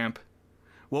magic lamp,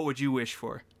 what would you wish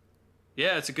for?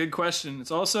 Yeah, it's a good question.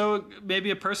 It's also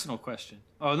maybe a personal question.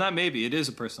 Oh, not maybe. It is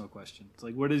a personal question. It's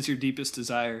like, what is your deepest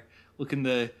desire? Look in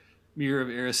the mirror of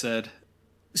Erised.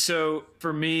 So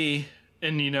for me,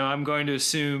 and you know, I'm going to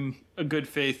assume a good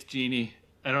faith genie.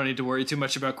 I don't need to worry too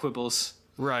much about quibbles.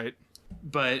 Right.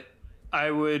 But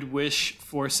I would wish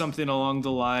for something along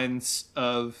the lines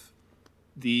of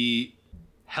the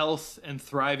health and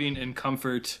thriving and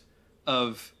comfort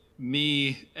of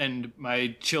me and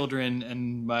my children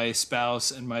and my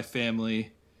spouse and my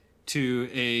family to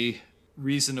a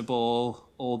reasonable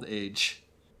old age.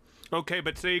 Okay,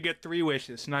 but say you get 3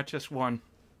 wishes, not just one.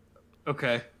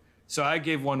 Okay. So I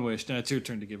gave one wish. Now it's your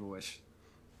turn to give a wish.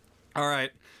 All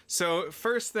right. So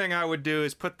first thing I would do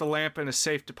is put the lamp in a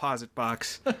safe deposit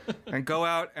box and go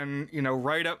out and, you know,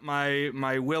 write up my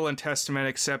will and testament,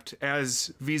 except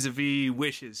as vis-a-vis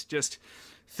wishes. Just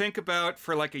think about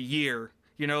for like a year,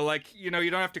 you know, you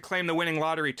don't have to claim the winning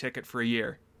lottery ticket for a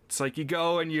year. It's like you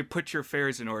go and you put your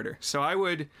affairs in order. So I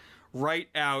would write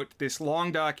out this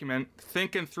long document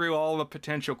thinking through all the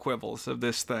potential quibbles of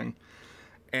this thing.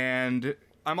 And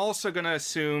I'm also going to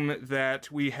assume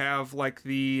that we have, like,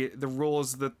 the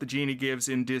rules that the genie gives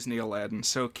in Disney Aladdin.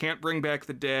 So can't bring back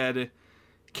the dead,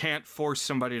 can't force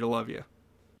somebody to love you.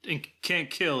 And can't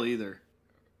kill either.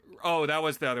 Oh, that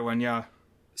was the other one, yeah.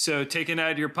 So taking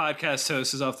out your podcast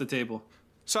host is off the table.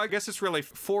 So I guess it's really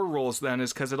 4 rules then,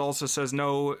 is because it also says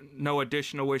no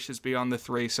additional wishes beyond the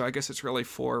 3. So I guess it's really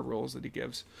 4 rules that he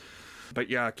gives. But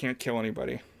yeah, can't kill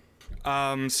anybody.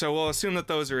 So we'll assume that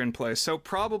those are in place. So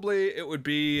probably it would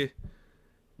be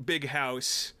big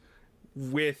house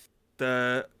with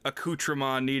the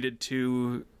accoutrement needed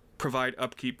to provide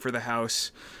upkeep for the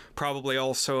house. Probably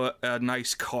also a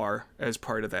nice car as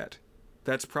part of that.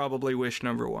 That's probably wish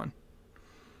number 1.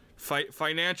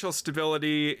 Financial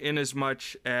stability in as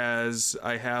much as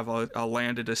I have a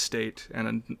landed estate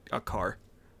and a car.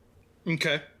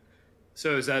 Okay.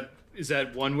 So is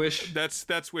that one wish?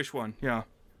 That's wish 1, yeah.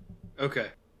 Okay.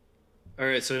 All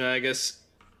right, so now I guess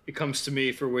it comes to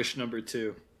me for wish number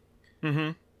 2.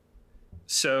 Mm-hmm.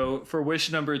 So for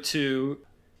wish number 2,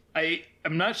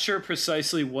 I'm not sure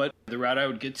precisely what the route I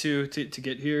would get to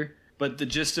get here, but the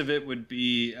gist of it would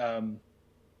be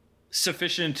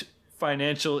sufficient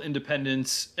financial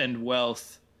independence and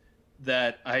wealth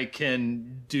that I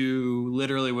can do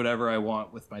literally whatever I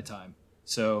want with my time.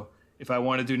 So if I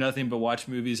want to do nothing but watch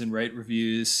movies and write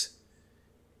reviews,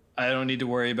 I don't need to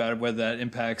worry about whether that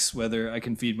impacts whether I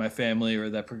can feed my family or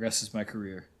that progresses my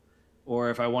career. Or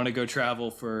if I want to go travel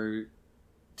for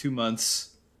 2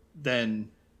 months, then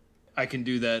I can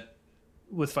do that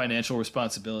with financial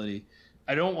responsibility.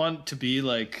 I don't want to be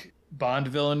like Bond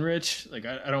villain rich. Like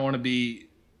I don't want to be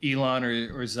Elon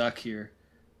or Zuck here.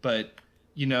 But,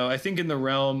 you know, I think in the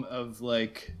realm of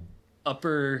like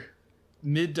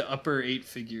mid to upper 8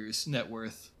 figures net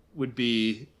worth would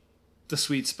be the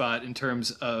sweet spot in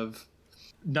terms of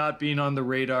not being on the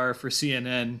radar for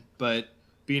CNN, but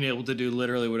being able to do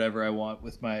literally whatever I want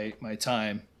with my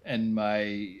time and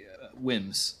my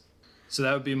whims. So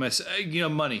that would be my,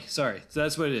 money. Sorry. So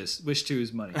that's what it is. Wish 2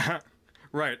 is money.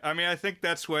 Right. I mean, I think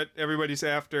that's what everybody's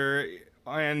after.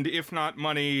 And if not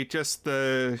money, just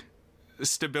the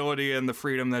stability and the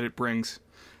freedom that it brings.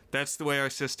 That's the way our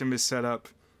system is set up.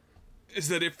 Is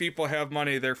that if people have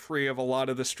money, they're free of a lot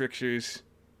of the strictures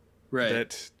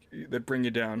that bring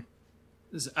you down.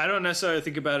 I don't necessarily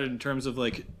think about it in terms of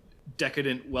like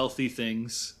decadent, wealthy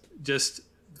things. Just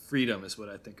freedom is what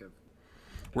I think of.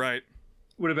 Right.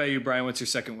 What about you, Brian? What's your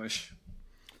second wish?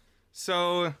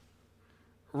 So,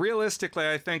 realistically,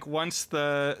 I think once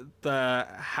the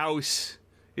house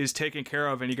is taken care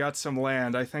of and you got some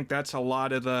land, I think that's a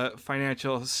lot of the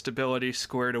financial stability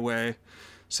squared away.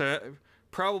 So,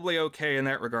 probably okay in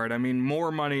that regard. I mean,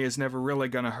 more money is never really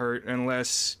going to hurt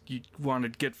unless you want to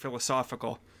get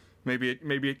philosophical. Maybe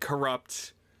it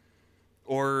corrupts,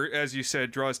 or as you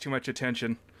said, draws too much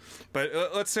attention. But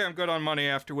let's say I'm good on money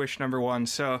after wish number 1.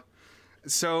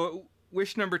 So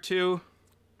wish number 2,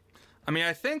 I mean,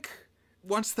 I think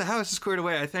once the house is squared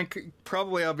away, I think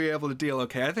probably I'll be able to deal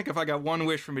okay. I think if I got one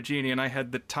wish from a genie and I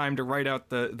had the time to write out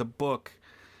the book,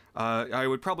 I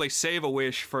would probably save a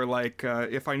wish for, like,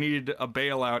 if I needed a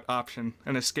bailout option,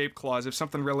 an escape clause, if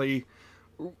something really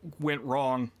went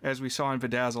wrong, as we saw in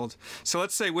Bedazzled. So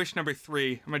let's say wish number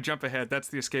 3. I'm going to jump ahead. That's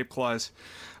the escape clause.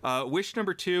 Wish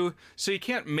number 2, so you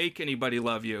can't make anybody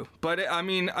love you. But, I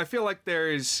mean, I feel like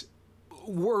there's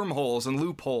wormholes and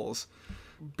loopholes.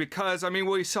 Because, I mean,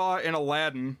 we saw in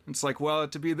Aladdin, it's like, well,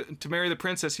 to marry the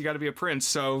princess, you got to be a prince,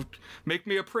 so make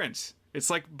me a prince. It's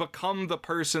like, become the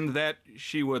person that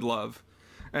she would love.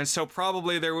 And so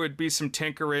probably there would be some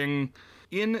tinkering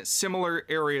in similar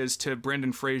areas to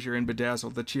Brendan Fraser in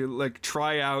Bedazzled, that you, like,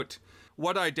 try out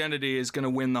what identity is going to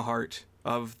win the heart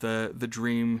of the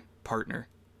dream partner.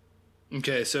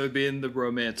 Okay, so it'd be in the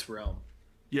romance realm.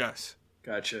 Yes.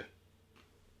 Gotcha.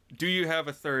 Do you have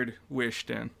a third wish,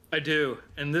 Dan? I do.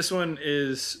 And this one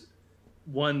is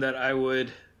one that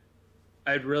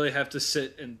I'd really have to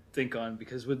sit and think on,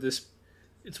 because with this,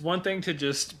 it's one thing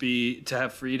to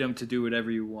have freedom to do whatever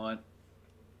you want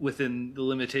within the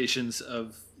limitations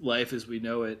of life as we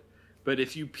know it. But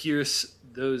if you pierce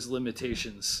those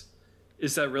limitations,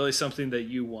 is that really something that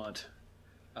you want?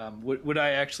 Would I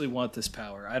actually want this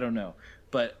power? I don't know.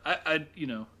 But I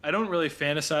don't really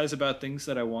fantasize about things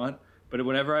that I want. But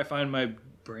whenever I find my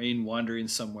brain wandering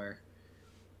somewhere,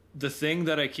 the thing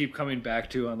that I keep coming back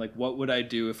to on, like, what would I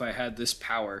do if I had this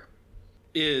power,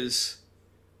 is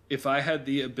if I had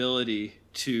the ability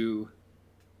to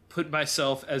put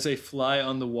myself as a fly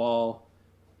on the wall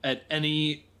at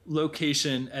any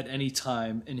location at any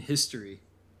time in history,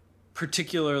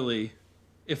 particularly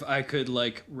if I could,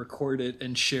 like, record it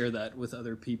and share that with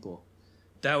other people.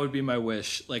 That would be my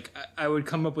wish. Like, I would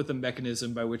come up with a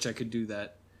mechanism by which I could do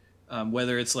that.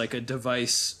 Whether it's like a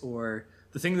device, or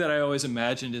the thing that I always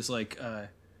imagined is like,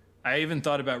 I even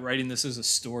thought about writing this as a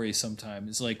story sometime.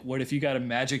 It's like, what if you got a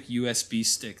magic USB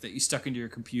stick that you stuck into your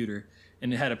computer,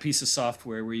 and it had a piece of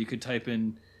software where you could type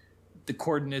in the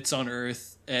coordinates on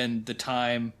Earth and the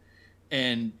time,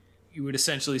 and you would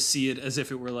essentially see it as if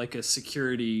it were like a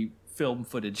security film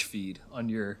footage feed on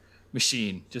your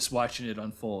machine, just watching it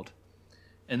unfold.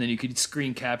 And then you could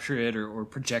screen capture it or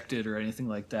project it or anything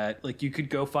like that. Like, you could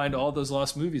go find all those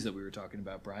lost movies that we were talking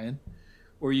about, Brian.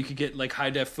 Or you could get, like,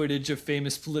 high-def footage of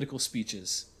famous political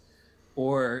speeches.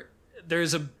 Or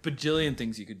there's a bajillion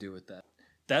things you could do with that.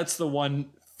 That's the one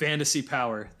fantasy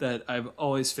power that I've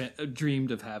always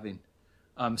dreamed of having.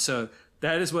 So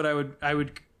that is what I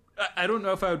don't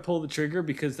know if I would pull the trigger,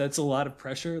 because that's a lot of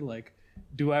pressure. Like,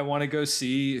 do I want to go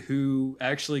see who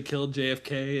actually killed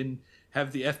JFK and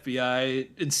have the FBI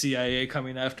and CIA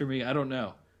coming after me? I don't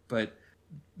know. But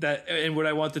that, and would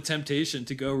I want the temptation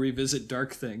to go revisit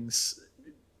dark things,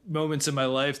 moments in my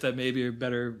life that maybe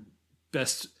are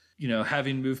best,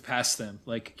 having moved past them.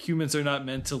 Like, humans are not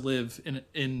meant to live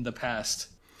in the past.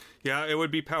 Yeah, it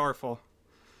would be powerful.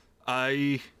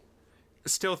 I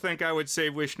still think I would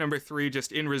save wish number 3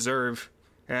 just in reserve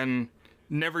and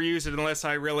never use it unless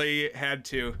I really had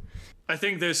to. I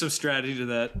think there's some strategy to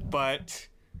that. But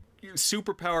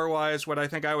superpower-wise, what I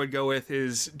think I would go with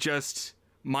is just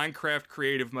Minecraft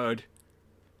creative mode.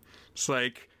 It's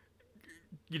like,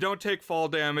 you don't take fall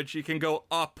damage, you can go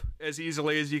up as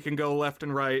easily as you can go left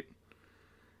and right.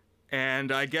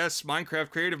 And I guess Minecraft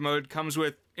creative mode comes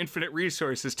with infinite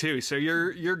resources too, so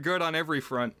you're good on every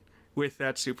front with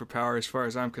that superpower as far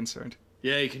as I'm concerned.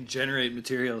 Yeah, you can generate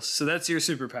materials. So that's your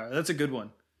superpower. That's a good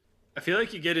one. I feel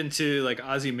like you get into like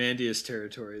Ozymandias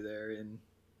territory there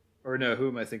or no, who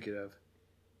am I thinking of?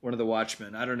 One of the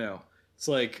Watchmen. I don't know. It's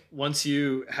like, once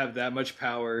you have that much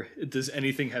power, does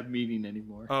anything have meaning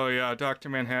anymore? Oh yeah, Dr.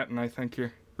 Manhattan, I think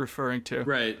you're referring to.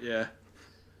 Right, yeah.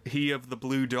 He of the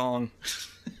blue dong.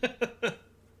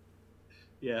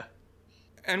 Yeah.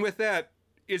 And with that,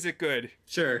 is it good?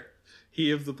 Sure. He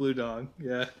of the blue dong,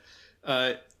 yeah.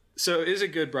 So is it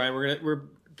good, Brian? We're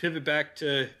pivot back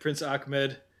to Prince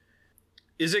Achmed.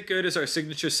 Is it good is our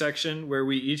signature section where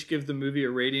we each give the movie a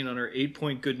rating on our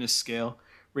 8-point goodness scale,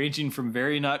 ranging from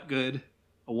very not good,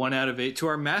 a 1 out of 8, to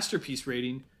our masterpiece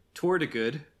rating, toward a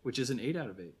good, which is an 8 out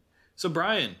of 8. So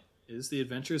Brian, is The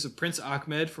Adventures of Prince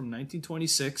Achmed from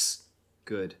 1926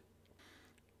 good?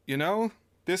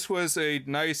 This was a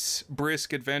nice,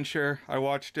 brisk adventure. I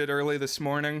watched it early this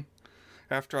morning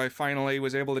after I finally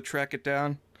was able to track it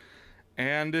down.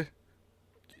 And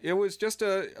it was just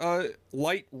a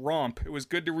light romp. It was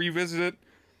good to revisit it.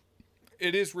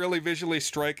 It is really visually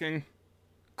striking.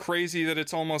 Crazy that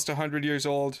it's almost 100 years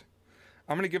old.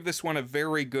 I'm going to give this one a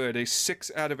very good, a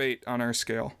 6 out of 8 on our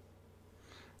scale.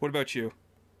 What about you?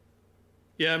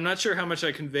 Yeah, I'm not sure how much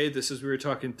I conveyed this as we were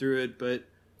talking through it, but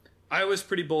I was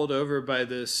pretty bowled over by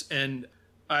this, and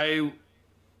I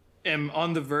am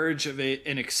on the verge of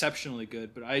an exceptionally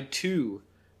good, but I too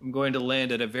am going to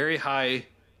land at a very high,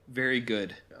 very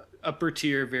good. Upper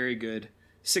tier, very good.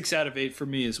 6 out of 8 for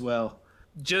me as well.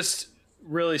 Just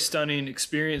really stunning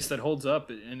experience that holds up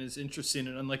and is interesting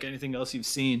and unlike anything else you've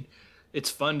seen. It's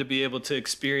fun to be able to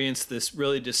experience this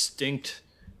really distinct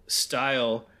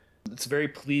style. It's very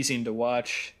pleasing to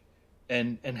watch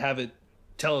and have it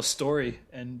tell a story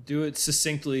and do it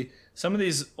succinctly. Some of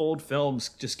these old films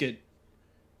just get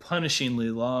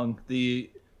punishingly long.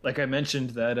 Like I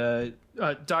mentioned, that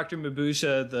Dr.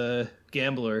 Mabusha, the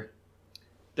gambler,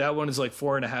 that one is like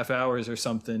 4.5 hours or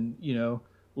something.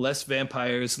 Less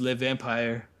Vampires, Le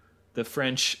Vampire, the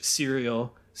French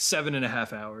serial,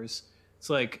 7.5 hours. It's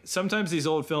like, sometimes these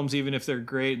old films, even if they're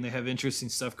great and they have interesting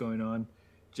stuff going on,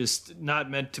 just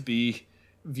not meant to be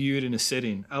viewed in a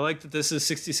sitting. I like that this is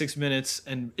 66 minutes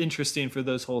and interesting for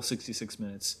those whole 66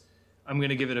 minutes. I'm going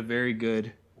to give it a very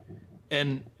good.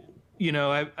 And,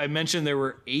 I mentioned there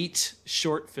were 8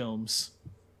 short films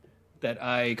that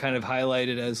I kind of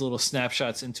highlighted as little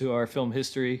snapshots into our film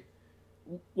history.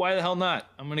 Why the hell not?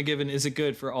 I'm going to give an is it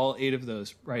good for all 8 of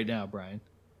those right now, Brian.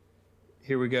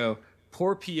 Here we go.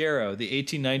 Poor Piero, the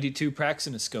 1892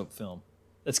 Praxinoscope film.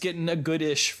 That's getting a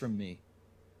good-ish from me.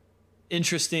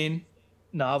 Interesting,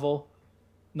 novel,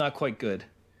 not quite good.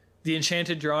 The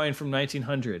Enchanted Drawing from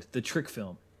 1900, the trick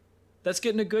film. That's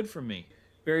getting a good from me.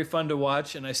 Very fun to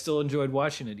watch, and I still enjoyed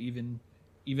watching it even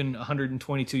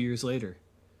 122 years later.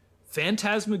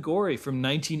 Phantasmagoria from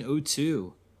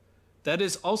 1902. That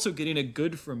is also getting a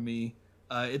good from me.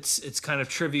 It's kind of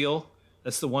trivial.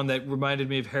 That's the one that reminded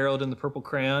me of Harold and the Purple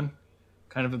Crayon.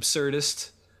 Kind of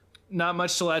absurdist. Not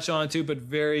much to latch on to, but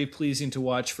very pleasing to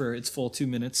watch for its full 2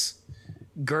 minutes.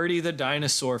 Gertie the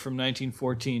Dinosaur from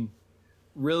 1914.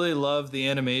 Really love the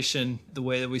animation, the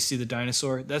way that we see the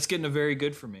dinosaur. That's getting a very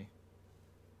good for me.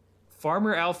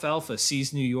 Farmer Alfalfa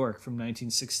Sees New York from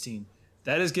 1916.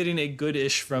 That is getting a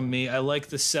good-ish from me. I like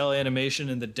the cell animation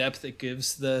and the depth it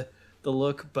gives the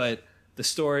look, but the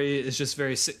story is just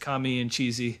very sitcom-y and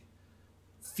cheesy.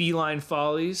 Feline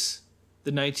Follies,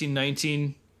 the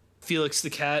 1919 Felix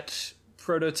the Cat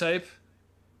prototype.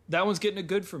 That one's getting a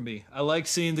good from me. I like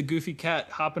seeing the goofy cat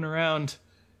hopping around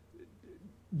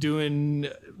doing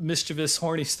mischievous,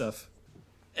 horny stuff.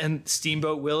 And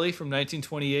Steamboat Willie from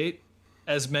 1928.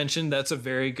 As mentioned, that's a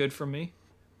very good from me.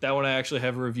 That one I actually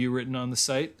have a review written on the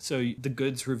site, so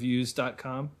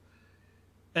thegoodsreviews.com.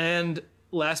 And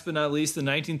last but not least, the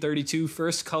 1932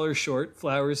 first color short,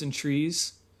 Flowers and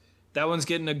Trees. That one's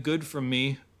getting a good from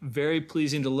me. Very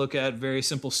pleasing to look at, very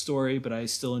simple story, but I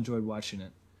still enjoyed watching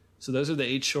it. So those are the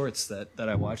 8 shorts that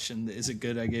I watched, and Is It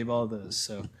Good? I gave all of those.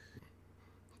 So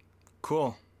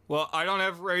Cool. Well, I don't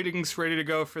have ratings ready to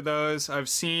go for those. I've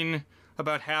seen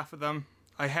about half of them.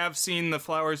 I have seen The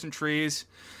Flowers and Trees,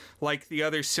 like the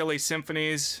other silly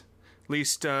symphonies. At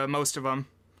least most of them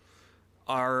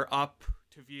are up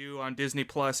to view on Disney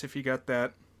Plus if you got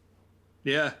that.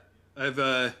 yeah,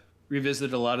 I've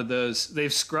revisited a lot of those.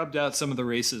 They've scrubbed out some of the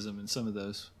racism in some of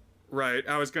those. Right.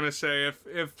 I was going to say,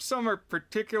 if some are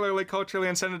particularly culturally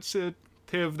insensitive,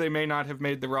 they may not have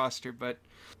made the roster, but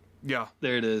yeah.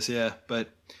 There it is, yeah. But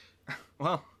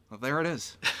Well, there it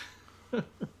is.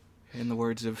 In the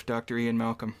words of Dr. Ian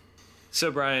Malcolm.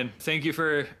 so Brian, thank you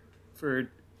for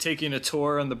taking a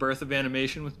tour on the birth of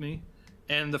animation with me,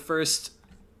 and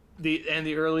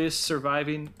the earliest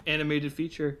surviving animated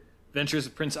feature, Adventures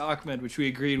of Prince Achmed, which we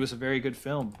agreed was a very good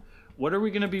film. What are we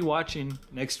going to be watching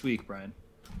next week, Brian?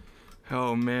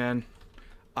 Oh, man.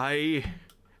 I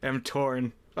am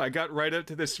torn. I got right up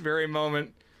to this very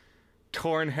moment,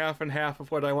 torn half and half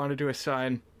of what I wanted to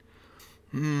assign.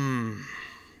 Man,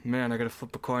 I gotta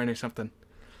flip a coin or something.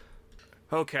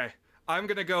 Okay, I'm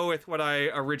gonna go with what I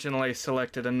originally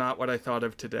selected and not what I thought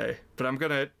of today. But I'm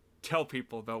gonna tell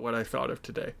people about what I thought of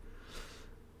today.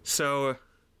 So,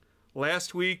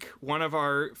 last week, one of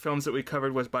our films that we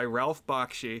covered was by Ralph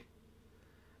Bakshi.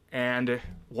 And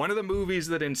one of the movies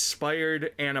that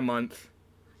inspired Animonth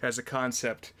as a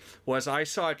concept was I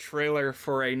saw a trailer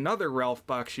for another Ralph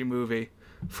Bakshi movie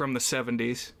from the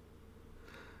 70s.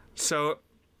 So,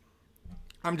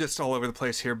 I'm just all over the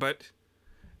place here, but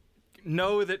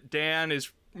know that Dan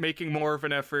is making more of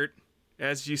an effort,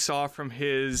 as you saw from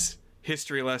his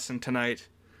history lesson tonight,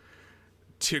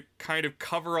 to kind of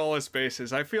cover all his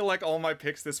bases. I feel like all my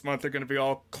picks this month are going to be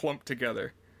all clumped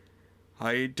together.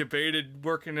 I debated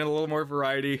working in a little more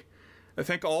variety. I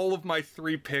think all of my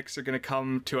 3 picks are going to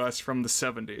come to us from the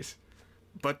 70s.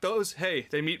 But those, hey,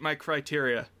 they meet my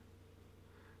criteria.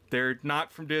 They're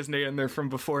not from Disney and they're from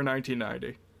before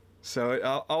 1990.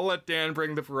 So I'll let Dan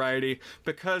bring the variety,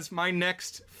 because my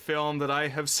next film that I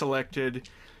have selected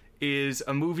is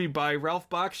a movie by Ralph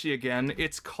Bakshi again.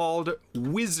 It's called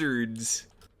Wizards,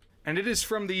 and it is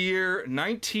from the year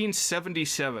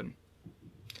 1977.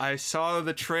 I saw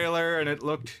the trailer and it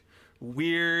looked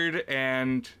weird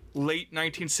and late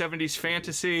 1970s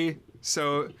fantasy,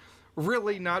 so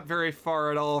really not very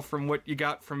far at all from what you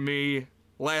got from me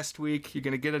last week. You're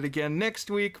going to get it again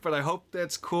next week, but I hope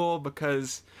that's cool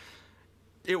because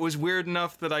it was weird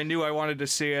enough that I knew I wanted to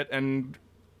see it and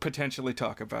potentially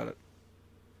talk about it.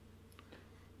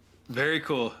 Very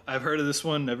cool. I've heard of this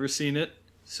one, never seen it,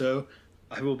 so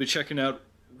I will be checking out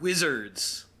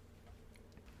Wizards.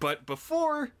 But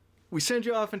before we send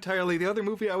you off entirely, the other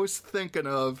movie I was thinking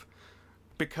of,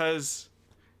 because,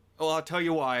 well, I'll tell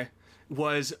you why,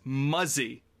 was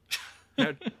Muzzy.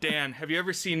 Now, Dan, have you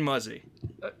ever seen Muzzy?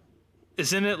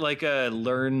 Isn't it like a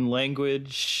learn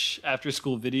language after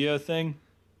school video thing?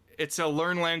 It's a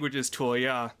learn languages tool,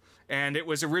 yeah. And it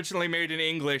was originally made in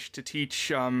English to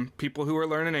teach people who are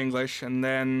learning English, and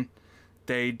then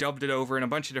they dubbed it over in a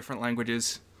bunch of different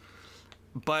languages.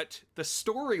 But the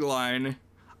storyline,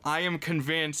 I am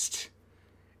convinced,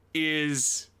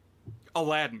 is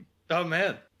Aladdin. Oh,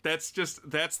 man. That's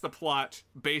the plot,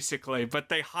 basically. But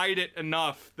they hide it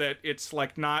enough that it's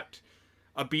like not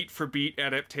a beat-for-beat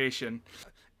adaptation.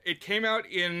 It came out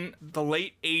in the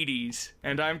late 80s,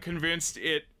 and I'm convinced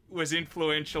it was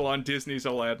influential on Disney's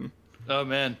Aladdin. Oh,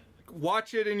 man.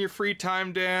 Watch it in your free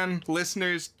time, Dan.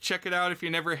 Listeners, check it out if you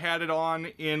never had it on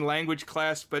in language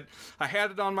class. But I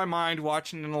had it on my mind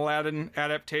watching an Aladdin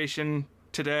adaptation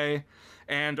today,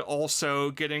 and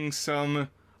also getting some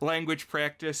language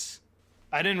practice.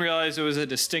 I didn't realize it was a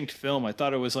distinct film. I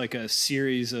thought it was like a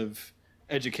series of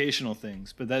educational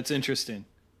things, but that's interesting.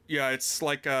 Yeah, it's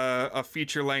like a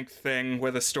feature-length thing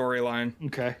with a storyline.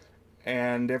 Okay.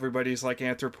 And everybody's like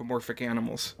anthropomorphic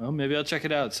animals. Well, maybe I'll check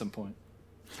it out at some point.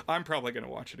 I'm probably going to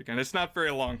watch it again. It's not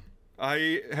very long.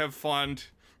 I have fond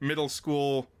middle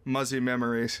school Muzzy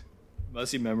memories.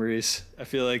 Muzzy memories. I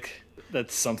feel like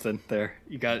that's something there.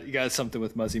 You got something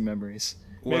with Muzzy memories.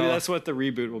 Maybe that's what the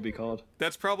reboot will be called.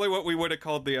 That's probably what we would have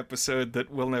called the episode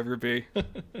that will never be.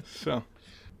 So,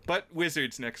 but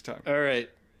Wizards next time. All right.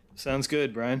 Sounds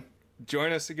good, Brian.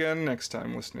 Join us again next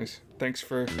time, listeners. Thanks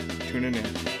for tuning in.